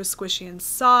base is so squishy and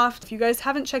soft. If you guys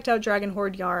haven't checked out Dragon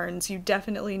Horde Yarns, you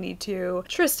definitely need to.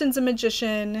 Tristan's a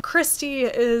magician. Christy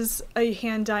is a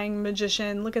hand dyeing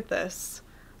magician. Look at this.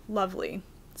 Lovely.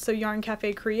 So Yarn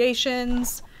Cafe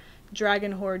Creations,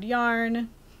 Dragon Horde Yarn.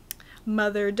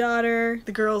 mother-daughter,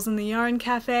 the girls in the yarn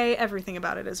cafe, everything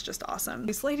about it is just awesome.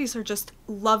 These ladies are just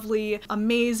lovely,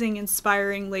 amazing,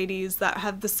 inspiring ladies that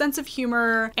have the sense of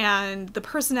humor and the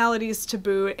personalities to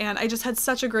boot, and I just had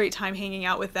such a great time hanging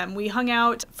out with them. We hung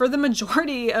out for the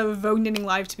majority of Vogue Knitting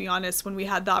Live, to be honest, when we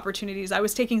had the opportunities. I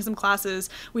was taking some classes,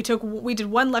 we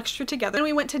did one lecture together, and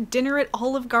we went to dinner at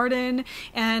Olive Garden,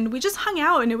 and we just hung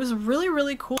out, and it was really,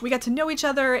 really cool. We got to know each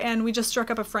other, and we just struck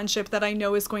up a friendship that I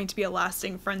know is going to be a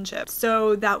lasting friendship.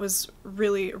 So that was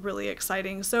really, really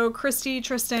exciting. So Christy,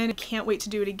 Tristan, can't wait to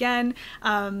do it again.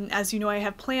 As you know, I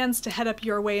have plans to head up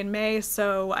your way in May,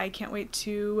 so I can't wait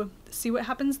to see what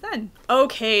happens then.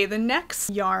 Okay, the next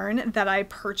yarn that I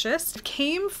purchased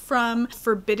came from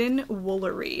Forbidden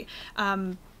Woolery.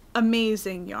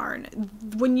 Amazing yarn.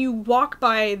 When you walk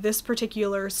by this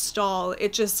particular stall,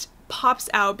 it just pops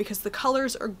out because the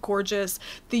colors are gorgeous,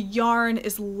 the yarn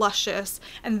is luscious,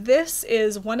 and this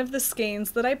is one of the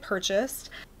skeins that I purchased.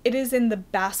 It is in the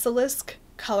Basilisk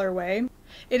colorway.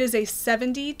 It is a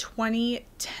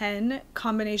 70-20-10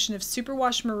 combination of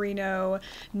superwash merino,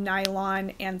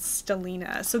 nylon, and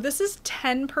stellina. So this is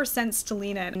 10%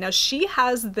 stellina. Now she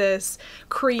has this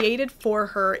created for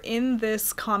her in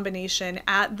this combination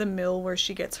at the mill where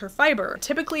she gets her fiber.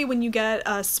 Typically when you get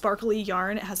a sparkly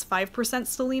yarn, it has 5%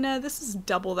 stellina. This is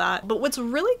double that. But what's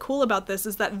really cool about this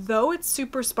is that though it's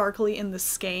super sparkly in the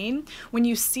skein, when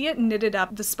you see it knitted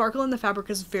up, the sparkle in the fabric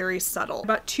is very subtle.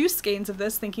 About 2 skeins of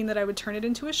this, thinking that I would turn it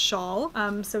into a shawl.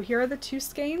 So here are the 2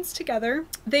 skeins together.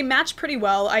 They match pretty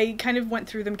well. I kind of went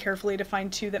through them carefully to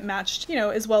find 2 that matched, you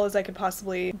know, as well as I could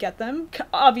possibly get them.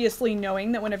 Obviously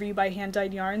knowing that whenever you buy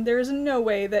hand-dyed yarn, there is no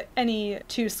way that any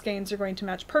 2 skeins are going to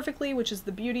match perfectly, which is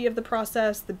the beauty of the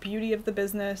process, the beauty of the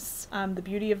business, the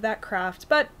beauty of that craft.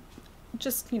 But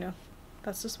just, you know,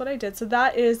 that's just what I did. So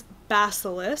that is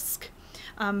Basilisk.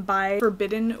 By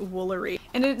Forbidden Woolery,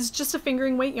 and it's just a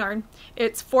fingering weight yarn.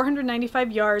 It's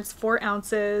 495 yards, 4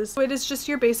 ounces. So it is just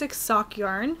your basic sock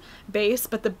yarn base,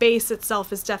 but the base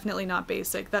itself is definitely not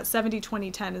basic. That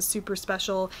 70-20-10 is super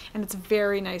special, and it's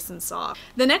very nice and soft.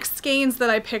 The next skeins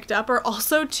that I picked up are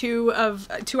also two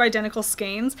identical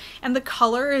skeins, and the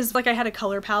color is like I had a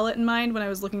color palette in mind when I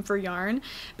was looking for yarn,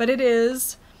 but it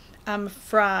is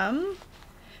from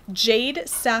Jade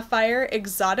Sapphire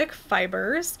Exotic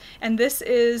Fibers, and this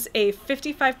is a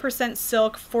 55%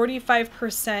 silk,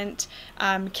 45%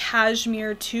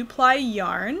 cashmere 2-ply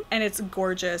yarn, and it's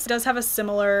gorgeous. It does have a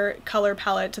similar color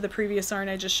palette to the previous yarn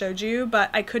I just showed you, but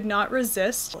I could not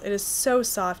resist. It is so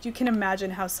soft. You can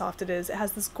imagine how soft it is. It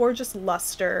has this gorgeous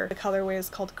luster. The colorway is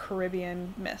called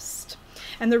Caribbean Mist.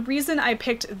 And the reason I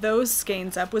picked those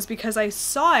skeins up was because I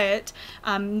saw it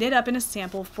knit up in a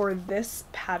sample for this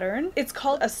pattern. It's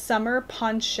called a Summer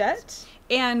Ponchette.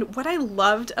 And what I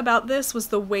loved about this was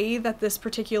the way that this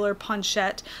particular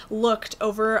ponchette looked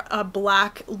over a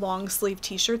black long sleeve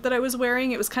t-shirt that I was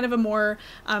wearing. It was kind of a more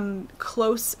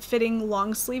close fitting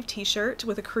long sleeve t-shirt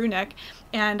with a crew neck.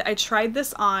 And I tried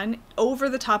this on over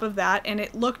the top of that, and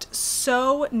it looked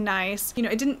so nice. You know,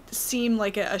 it didn't seem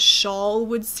like a shawl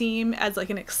would seem as like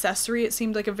an accessory. It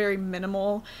seemed like a very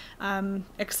minimal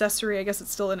accessory. I guess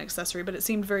it's still an accessory, but it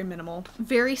seemed very minimal.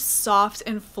 Very soft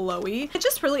and flowy. It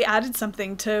just really added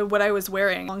something to what I was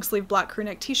wearing. Long sleeve black crew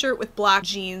neck t-shirt with black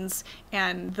jeans,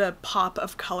 and the pop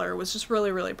of color was just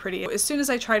really, really pretty. As soon as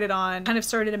I tried it on, I kind of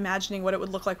started imagining what it would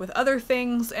look like with other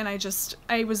things, and I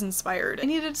was inspired. I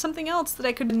needed something else that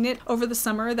I could knit over the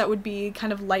summer that would be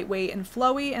kind of lightweight and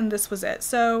flowy, and this was it.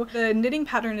 So the knitting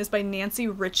pattern is by Nancy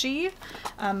Ritchie.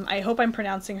 I hope I'm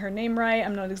pronouncing her name right.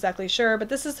 I'm not exactly sure, but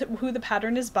this is who the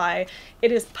pattern is by.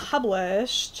 It is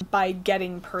published by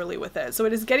Getting Pearly With It. So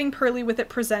it is Getting Pearly With It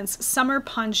presents Summer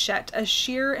Ponchette, a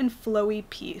sheer and flowy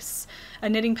piece. A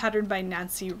knitting pattern by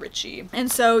Nancy Ritchie.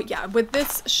 And so yeah, with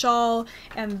this shawl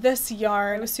and this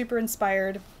yarn, I was super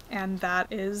inspired. And that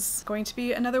is going to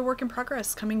be another work in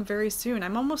progress coming very soon.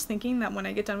 I'm almost thinking that when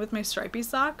I get done with my stripy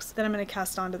socks, that I'm going to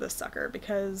cast onto this sucker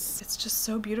because it's just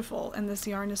so beautiful and this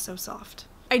yarn is so soft.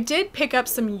 I did pick up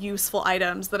some useful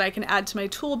items that I can add to my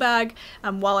tool bag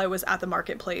while I was at the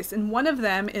marketplace, and one of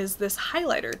them is this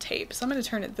highlighter tape. So I'm going to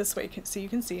turn it this way so you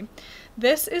can see.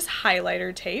 This is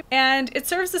highlighter tape, and it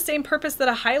serves the same purpose that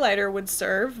a highlighter would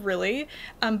serve, really,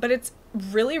 but it's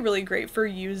really, really great for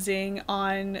using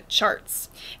on charts.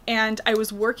 And I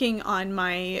was working on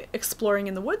my Exploring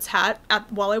in the Woods hat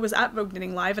while I was at Vogue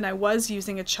Knitting Live, and I was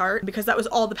using a chart because that was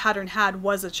all the pattern had,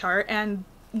 was a chart, and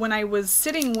when I was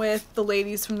sitting with the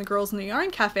ladies from the Girls in the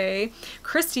Yarn Cafe,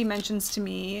 Christy mentions to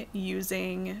me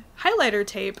using highlighter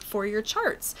tape for your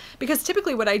charts. Because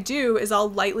typically what I do is I'll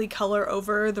lightly color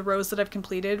over the rows that I've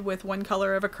completed with one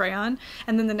color of a crayon,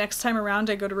 and then the next time around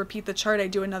I go to repeat the chart, I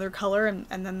do another color, and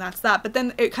then that's that. But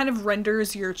then it kind of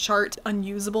renders your chart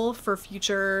unusable for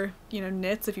future,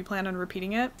 knits if you plan on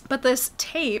repeating it. But this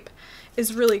tape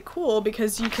is really cool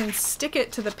because you can stick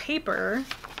it to the paper.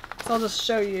 So I'll just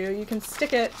show you. You can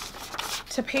stick it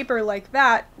to paper like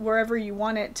that wherever you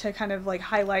want it to kind of like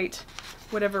highlight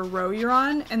whatever row you're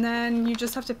on, and then you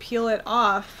just have to peel it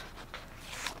off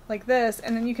like this,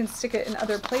 and then you can stick it in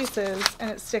other places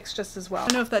and it sticks just as well. I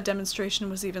don't know if that demonstration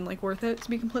was even like worth it, to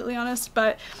be completely honest,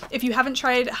 but if you haven't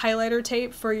tried highlighter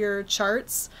tape for your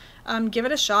charts, give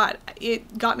it a shot.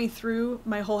 It got me through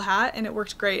my whole hat and it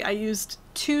worked great. I used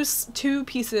two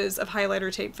pieces of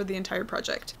highlighter tape for the entire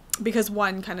project, because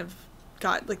one kind of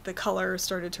got like the color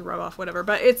started to rub off, whatever,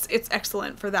 but it's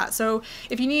excellent for that. So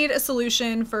if you need a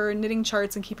solution for knitting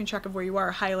charts and keeping track of where you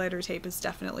are, highlighter tape is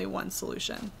definitely one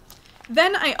solution.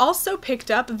 Then I also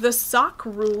picked up the sock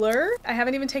ruler. I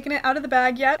haven't even taken it out of the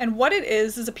bag yet. And what it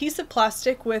is a piece of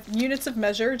plastic with units of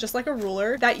measure, just like a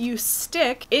ruler, that you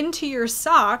stick into your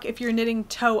sock if you're knitting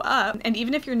toe up, and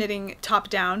even if you're knitting top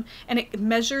down, and it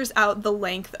measures out the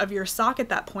length of your sock at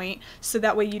that point, so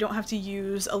that way you don't have to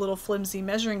use a little flimsy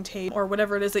measuring tape or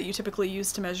whatever it is that you typically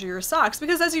use to measure your socks.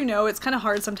 Because as you know, it's kind of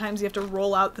hard sometimes. You have to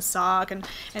roll out the sock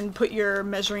and put your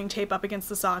measuring tape up against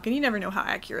the sock, and you never know how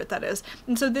accurate that is.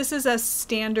 And so this is a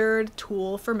standard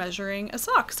tool for measuring a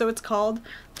sock, so it's called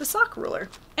the sock ruler.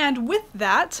 And with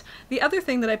that, the other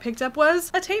thing that I picked up was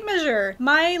a tape measure.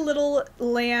 My little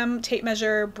lamb tape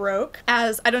measure broke,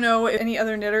 as I don't know if any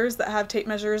other knitters that have tape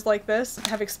measures like this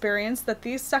have experienced that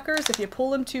these suckers, if you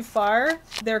pull them too far,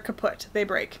 they're kaput. They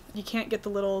break. You can't get the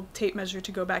little tape measure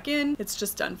to go back in. It's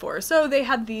just done for. So they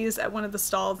had these at one of the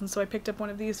stalls, and so I picked up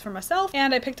one of these for myself,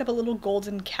 and I picked up a little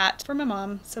golden cat for my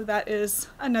mom. So that is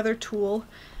another tool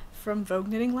from Vogue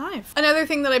Knitting Live. Another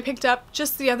thing that I picked up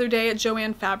just the other day at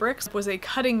Joann Fabrics was a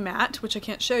cutting mat, which I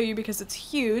can't show you because it's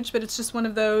huge, but it's just one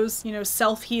of those,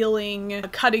 self-healing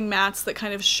cutting mats that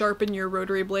kind of sharpen your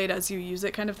rotary blade as you use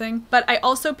it kind of thing. But I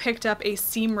also picked up a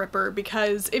seam ripper,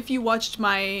 because if you watched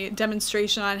my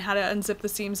demonstration on how to unzip the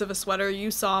seams of a sweater,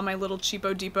 you saw my little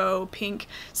Cheapo Depot pink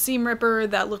seam ripper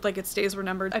that looked like its days were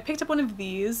numbered. I picked up one of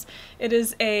these. It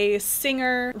is a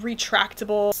Singer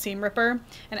retractable seam ripper,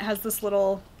 and it has this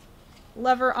little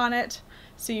lever on it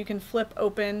so you can flip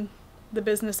open the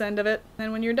business end of it,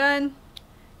 and when you're done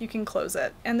you can close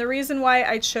it. And the reason why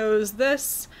I chose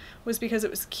this was because it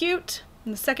was cute,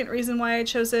 and the second reason why I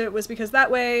chose it was because that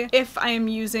way, if I am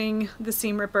using the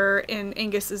seam ripper and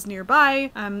Angus is nearby,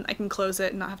 I can close it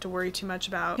and not have to worry too much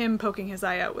about him poking his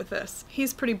eye out with this.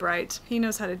 He's pretty bright. He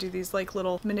knows how to do these like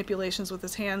little manipulations with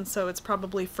his hands, so it's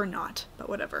probably for naught, but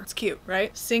whatever. It's cute,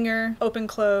 right? Singer, open,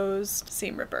 close,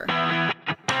 seam ripper.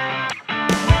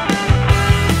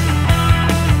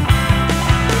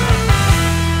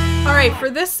 Alright,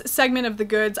 for this segment of the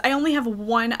goods, I only have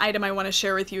one item I want to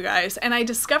share with you guys, and I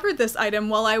discovered this item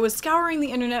while I was scouring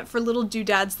the internet for little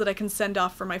doodads that I can send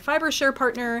off for my fiber share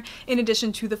partner, in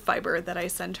addition to the fiber that I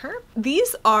send her.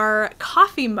 These are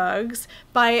coffee mugs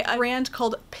by a brand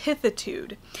called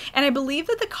Pithitude, and I believe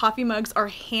that the coffee mugs are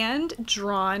hand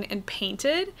drawn and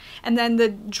painted, and then the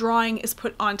drawing is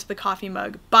put onto the coffee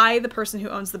mug by the person who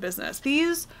owns the business.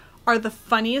 These are the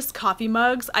funniest coffee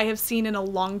mugs I have seen in a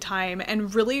long time,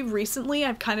 and really recently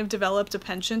I've kind of developed a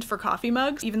penchant for coffee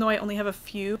mugs, even though I only have a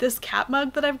few. This cat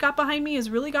mug that I've got behind me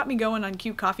has really got me going on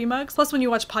cute coffee mugs. Plus, when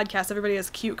you watch podcasts, everybody has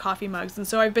cute coffee mugs, and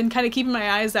so I've been kind of keeping my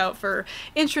eyes out for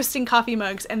interesting coffee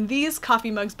mugs, and these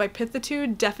coffee mugs by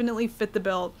Pithitude definitely fit the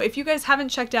bill. If you guys haven't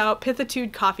checked out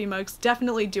Pithitude coffee mugs,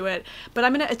 definitely do it, but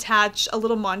I'm going to attach a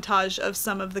little montage of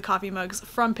some of the coffee mugs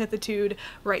from Pithitude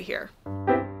right here.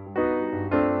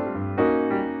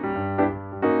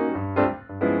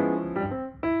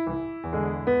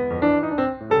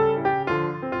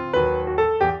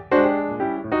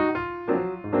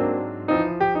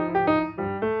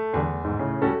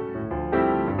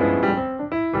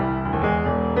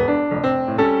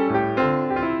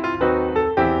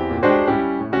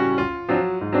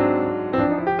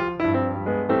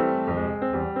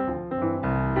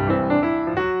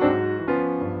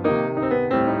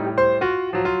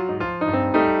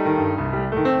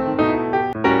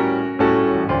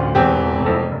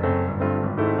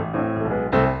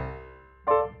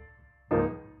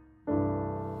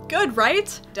 Good,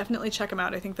 right? Definitely check them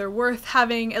out. I think they're worth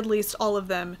having at least all of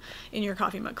them in your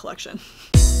coffee mug collection.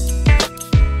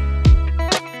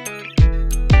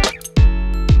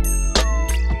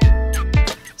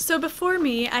 So before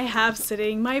me, I have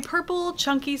sitting my purple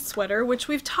chunky sweater, which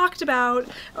we've talked about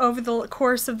over the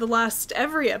course of the last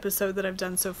every episode that I've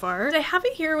done so far. I have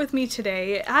it here with me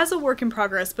today as a work in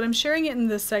progress, but I'm sharing it in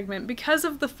this segment because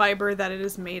of the fiber that it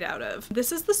is made out of.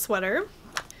 This is the sweater.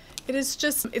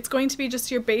 It's going to be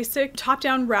just your basic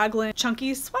top-down raglan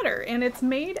chunky sweater, and it's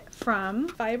made from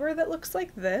fiber that looks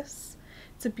like this.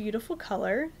 It's a beautiful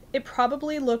color. It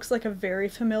probably looks like a very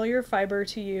familiar fiber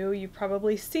to you. You've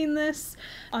probably seen this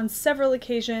on several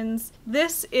occasions.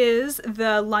 This is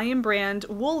the Lion brand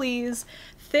Woolies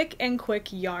Thick and Quick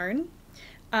yarn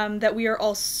that we are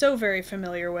all so very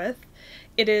familiar with.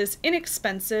 It is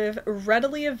inexpensive,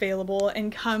 readily available,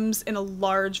 and comes in a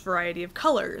large variety of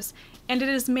colors. And it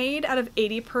is made out of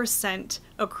 80%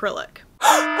 acrylic.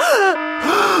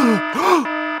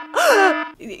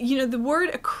 You know, the word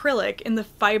acrylic in the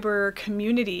fiber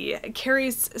community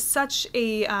carries such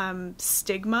a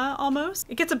stigma almost.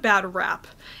 It gets a bad rap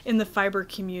in the fiber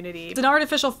community. It's an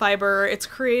artificial fiber. It's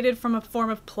created from a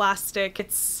form of plastic.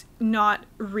 It's not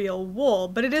real wool,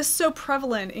 but it is so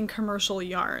prevalent in commercial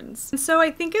yarns. And so I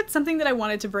think it's something that I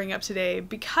wanted to bring up today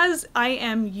because I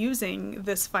am using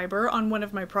this fiber on one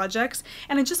of my projects,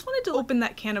 and I just wanted to open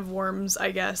that can of worms, I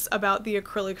guess, about the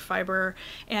acrylic fiber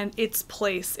and its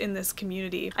place in this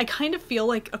community. I kind of feel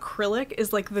like acrylic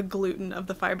is like the gluten of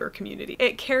the fiber community.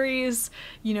 It carries,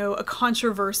 you know, a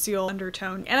controversial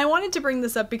undertone. And I wanted to bring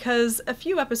this up because a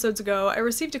few episodes ago I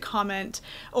received a comment,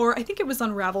 or I think it was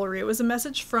on Ravelry. It was a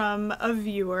message from a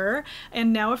viewer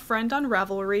and now a friend on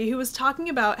Ravelry who was talking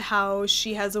about how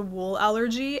she has a wool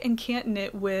allergy and can't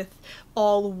knit with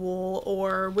all wool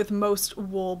or with most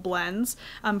wool blends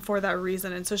for that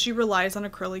reason, and so she relies on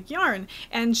acrylic yarn,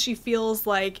 and she feels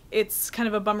like it's kind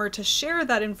of a bummer to share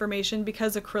that information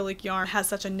because acrylic yarn has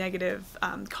such a negative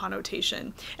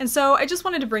connotation. And so I just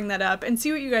wanted to bring that up and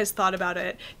see what you guys thought about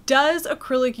it. Does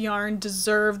acrylic yarn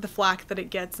deserve the flack that it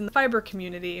gets in the fiber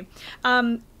community?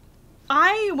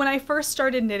 When I first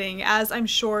started knitting, as I'm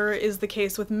sure is the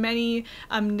case with many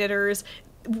knitters,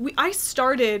 I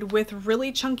started with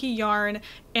really chunky yarn,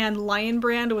 and Lion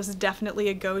brand was definitely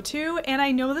a go-to, and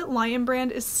I know that Lion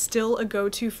brand is still a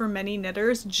go-to for many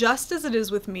knitters, just as it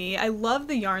is with me. I love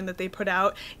the yarn that they put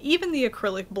out. Even the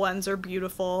acrylic blends are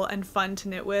beautiful and fun to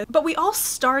knit with, but we all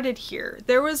started here.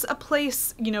 There was a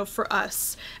place, you know, for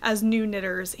us as new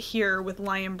knitters here with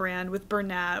Lion brand, with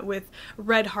Bernat, with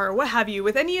Red Heart, what have you,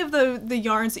 with any of the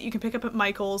yarns that you can pick up at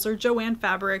Michael's or Joann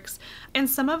Fabrics. And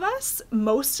some of us,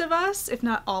 most of us, if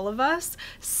not all of us,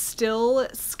 still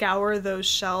scour those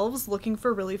shelves looking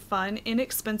for really fun,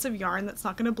 inexpensive yarn that's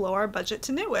not going to blow our budget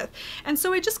to knit with. And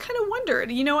so I just kind of wondered,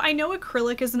 you know, I know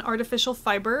acrylic is an artificial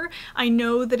fiber. I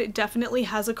know that it definitely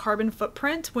has a carbon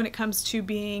footprint when it comes to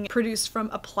being produced from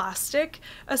a plastic,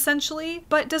 essentially,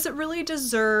 but does it really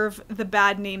deserve the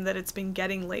bad name that it's been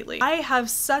getting lately? I have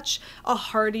such a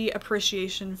hearty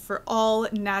appreciation for all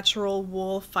natural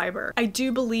wool fiber. I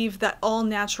do believe that all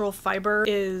natural fiber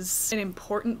is an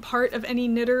important part of any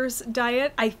knitter's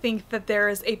diet. I think that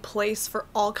there is a place for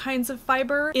all kinds of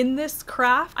fiber in this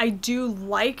craft. I do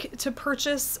like to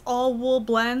purchase all wool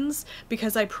blends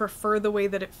because I prefer the way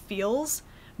that it feels.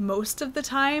 Most of the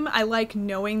time, I like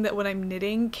knowing that what I'm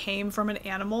knitting came from an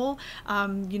animal.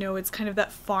 You know, it's kind of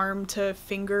that farm to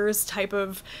fingers type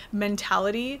of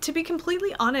mentality. To be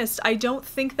completely honest, I don't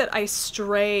think that I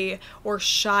stray or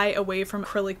shy away from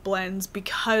acrylic blends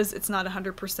because it's not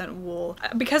 100% wool.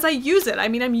 Because I use it. I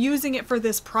mean, I'm using it for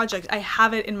this project. I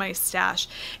have it in my stash.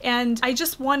 And I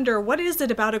just wonder, what is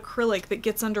it about acrylic that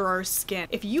gets under our skin?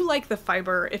 If you like the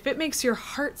fiber, if it makes your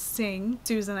heart sing,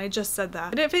 Susan, I just said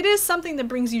that. But if it is something that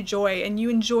brings you joy and you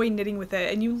enjoy knitting with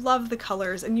it and you love the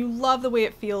colors and you love the way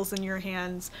it feels in your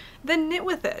hands, then knit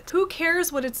with it. Who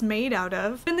cares what it's made out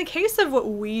of? In the case of what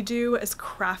we do as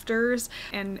crafters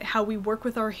and how we work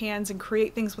with our hands and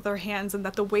create things with our hands, and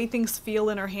that the way things feel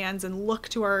in our hands and look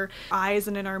to our eyes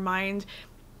and in our mind,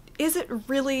 is it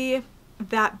really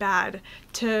that bad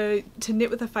to knit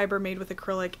with a fiber made with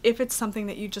acrylic if it's something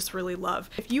that you just really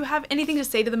love? If you have anything to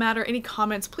say to the matter, any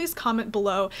comments, please comment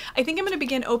below. I think I'm going to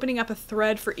begin opening up a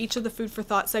thread for each of the food for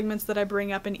thought segments that I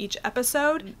bring up in each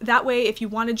episode. That way, if you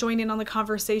want to join in on the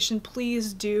conversation,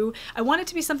 please do. I want it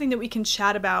to be something that we can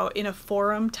chat about in a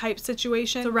forum type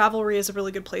situation. So Ravelry is a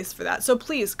really good place for that. So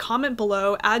please comment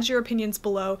below, add your opinions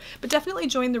below, but definitely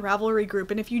join the Ravelry group.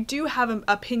 And if you do have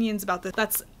opinions about this,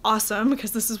 that's awesome,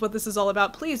 because this is what this is all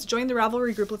about. Please join the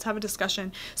Ravelry group. Let's have a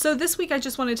discussion. So this week I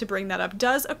just wanted to bring that up.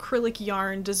 Does acrylic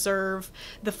yarn deserve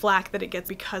the flack that it gets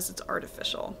because it's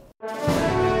artificial?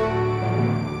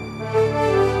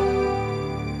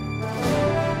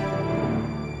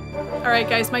 Alright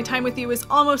guys, my time with you is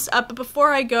almost up, but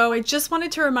before I go, I just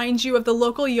wanted to remind you of the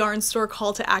local yarn store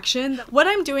call to action. What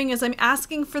I'm doing is I'm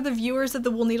asking for the viewers of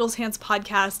the Wool Needles Hands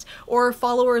podcast, or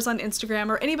followers on Instagram,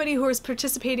 or anybody who is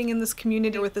participating in this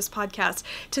community with this podcast,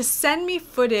 to send me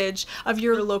footage of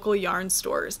your local yarn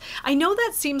stores. I know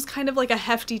that seems kind of like a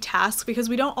hefty task because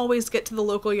we don't always get to the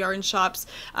local yarn shops.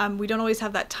 We don't always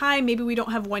have that time. Maybe we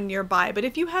don't have one nearby, but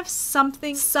if you have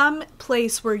something, some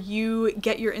place where you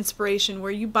get your inspiration,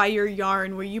 where you buy your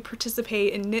yarn, where you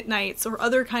participate in knit nights or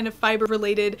other kind of fiber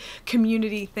related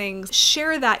community things,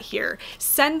 share that here.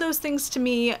 Send those things to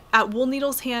me at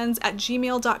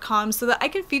woolneedleshands@gmail.com so that I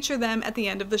can feature them at the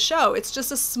end of the show. It's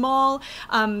just a small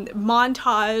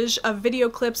montage of video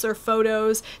clips or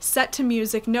photos set to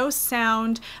music, no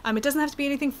sound. It doesn't have to be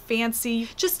anything fancy.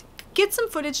 Just get some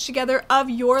footage together of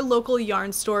your local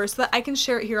yarn store so that I can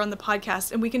share it here on the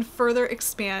podcast and we can further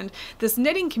expand this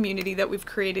knitting community that we've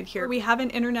created here. We have an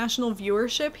international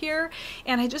viewership here,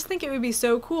 and I just think it would be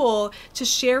so cool to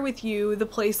share with you the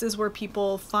places where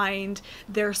people find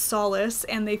their solace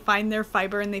and they find their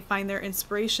fiber and they find their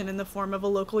inspiration in the form of a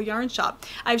local yarn shop.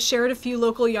 I've shared a few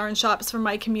local yarn shops from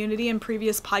my community in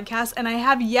previous podcasts, and I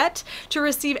have yet to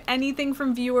receive anything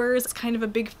from viewers. It's kind of a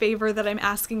big favor that I'm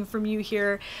asking from you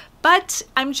here. But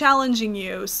I'm challenging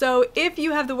you, so if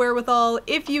you have the wherewithal,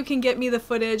 if you can get me the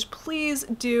footage, please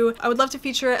do. I would love to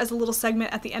feature it as a little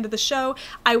segment at the end of the show.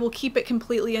 I will keep it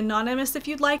completely anonymous if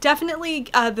you'd like. Definitely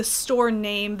the store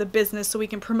name, the business, so we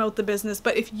can promote the business,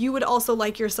 but if you would also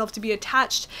like yourself to be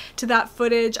attached to that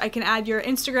footage, I can add your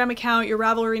Instagram account, your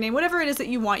Ravelry name, whatever it is that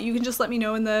you want. You can just let me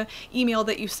know in the email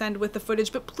that you send with the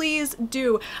footage, but please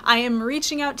do. I am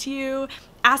reaching out to you,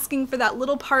 asking for that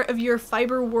little part of your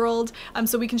fiber world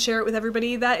so we can share it with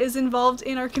everybody that is involved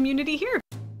in our community here.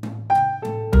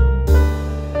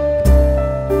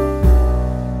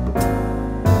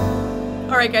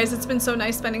 Alright guys, it's been so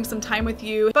nice spending some time with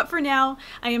you, but for now,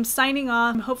 I am signing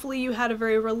off. Hopefully you had a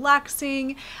very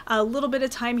relaxing little bit of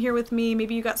time here with me.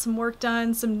 Maybe you got some work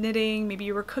done, some knitting, maybe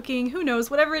you were cooking, who knows,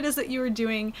 whatever it is that you were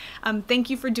doing. Thank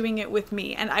you for doing it with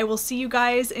me, and I will see you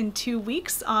guys in 2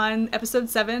 weeks on episode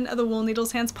 7 of the Wool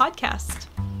Needles Hands podcast.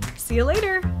 See you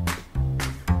later!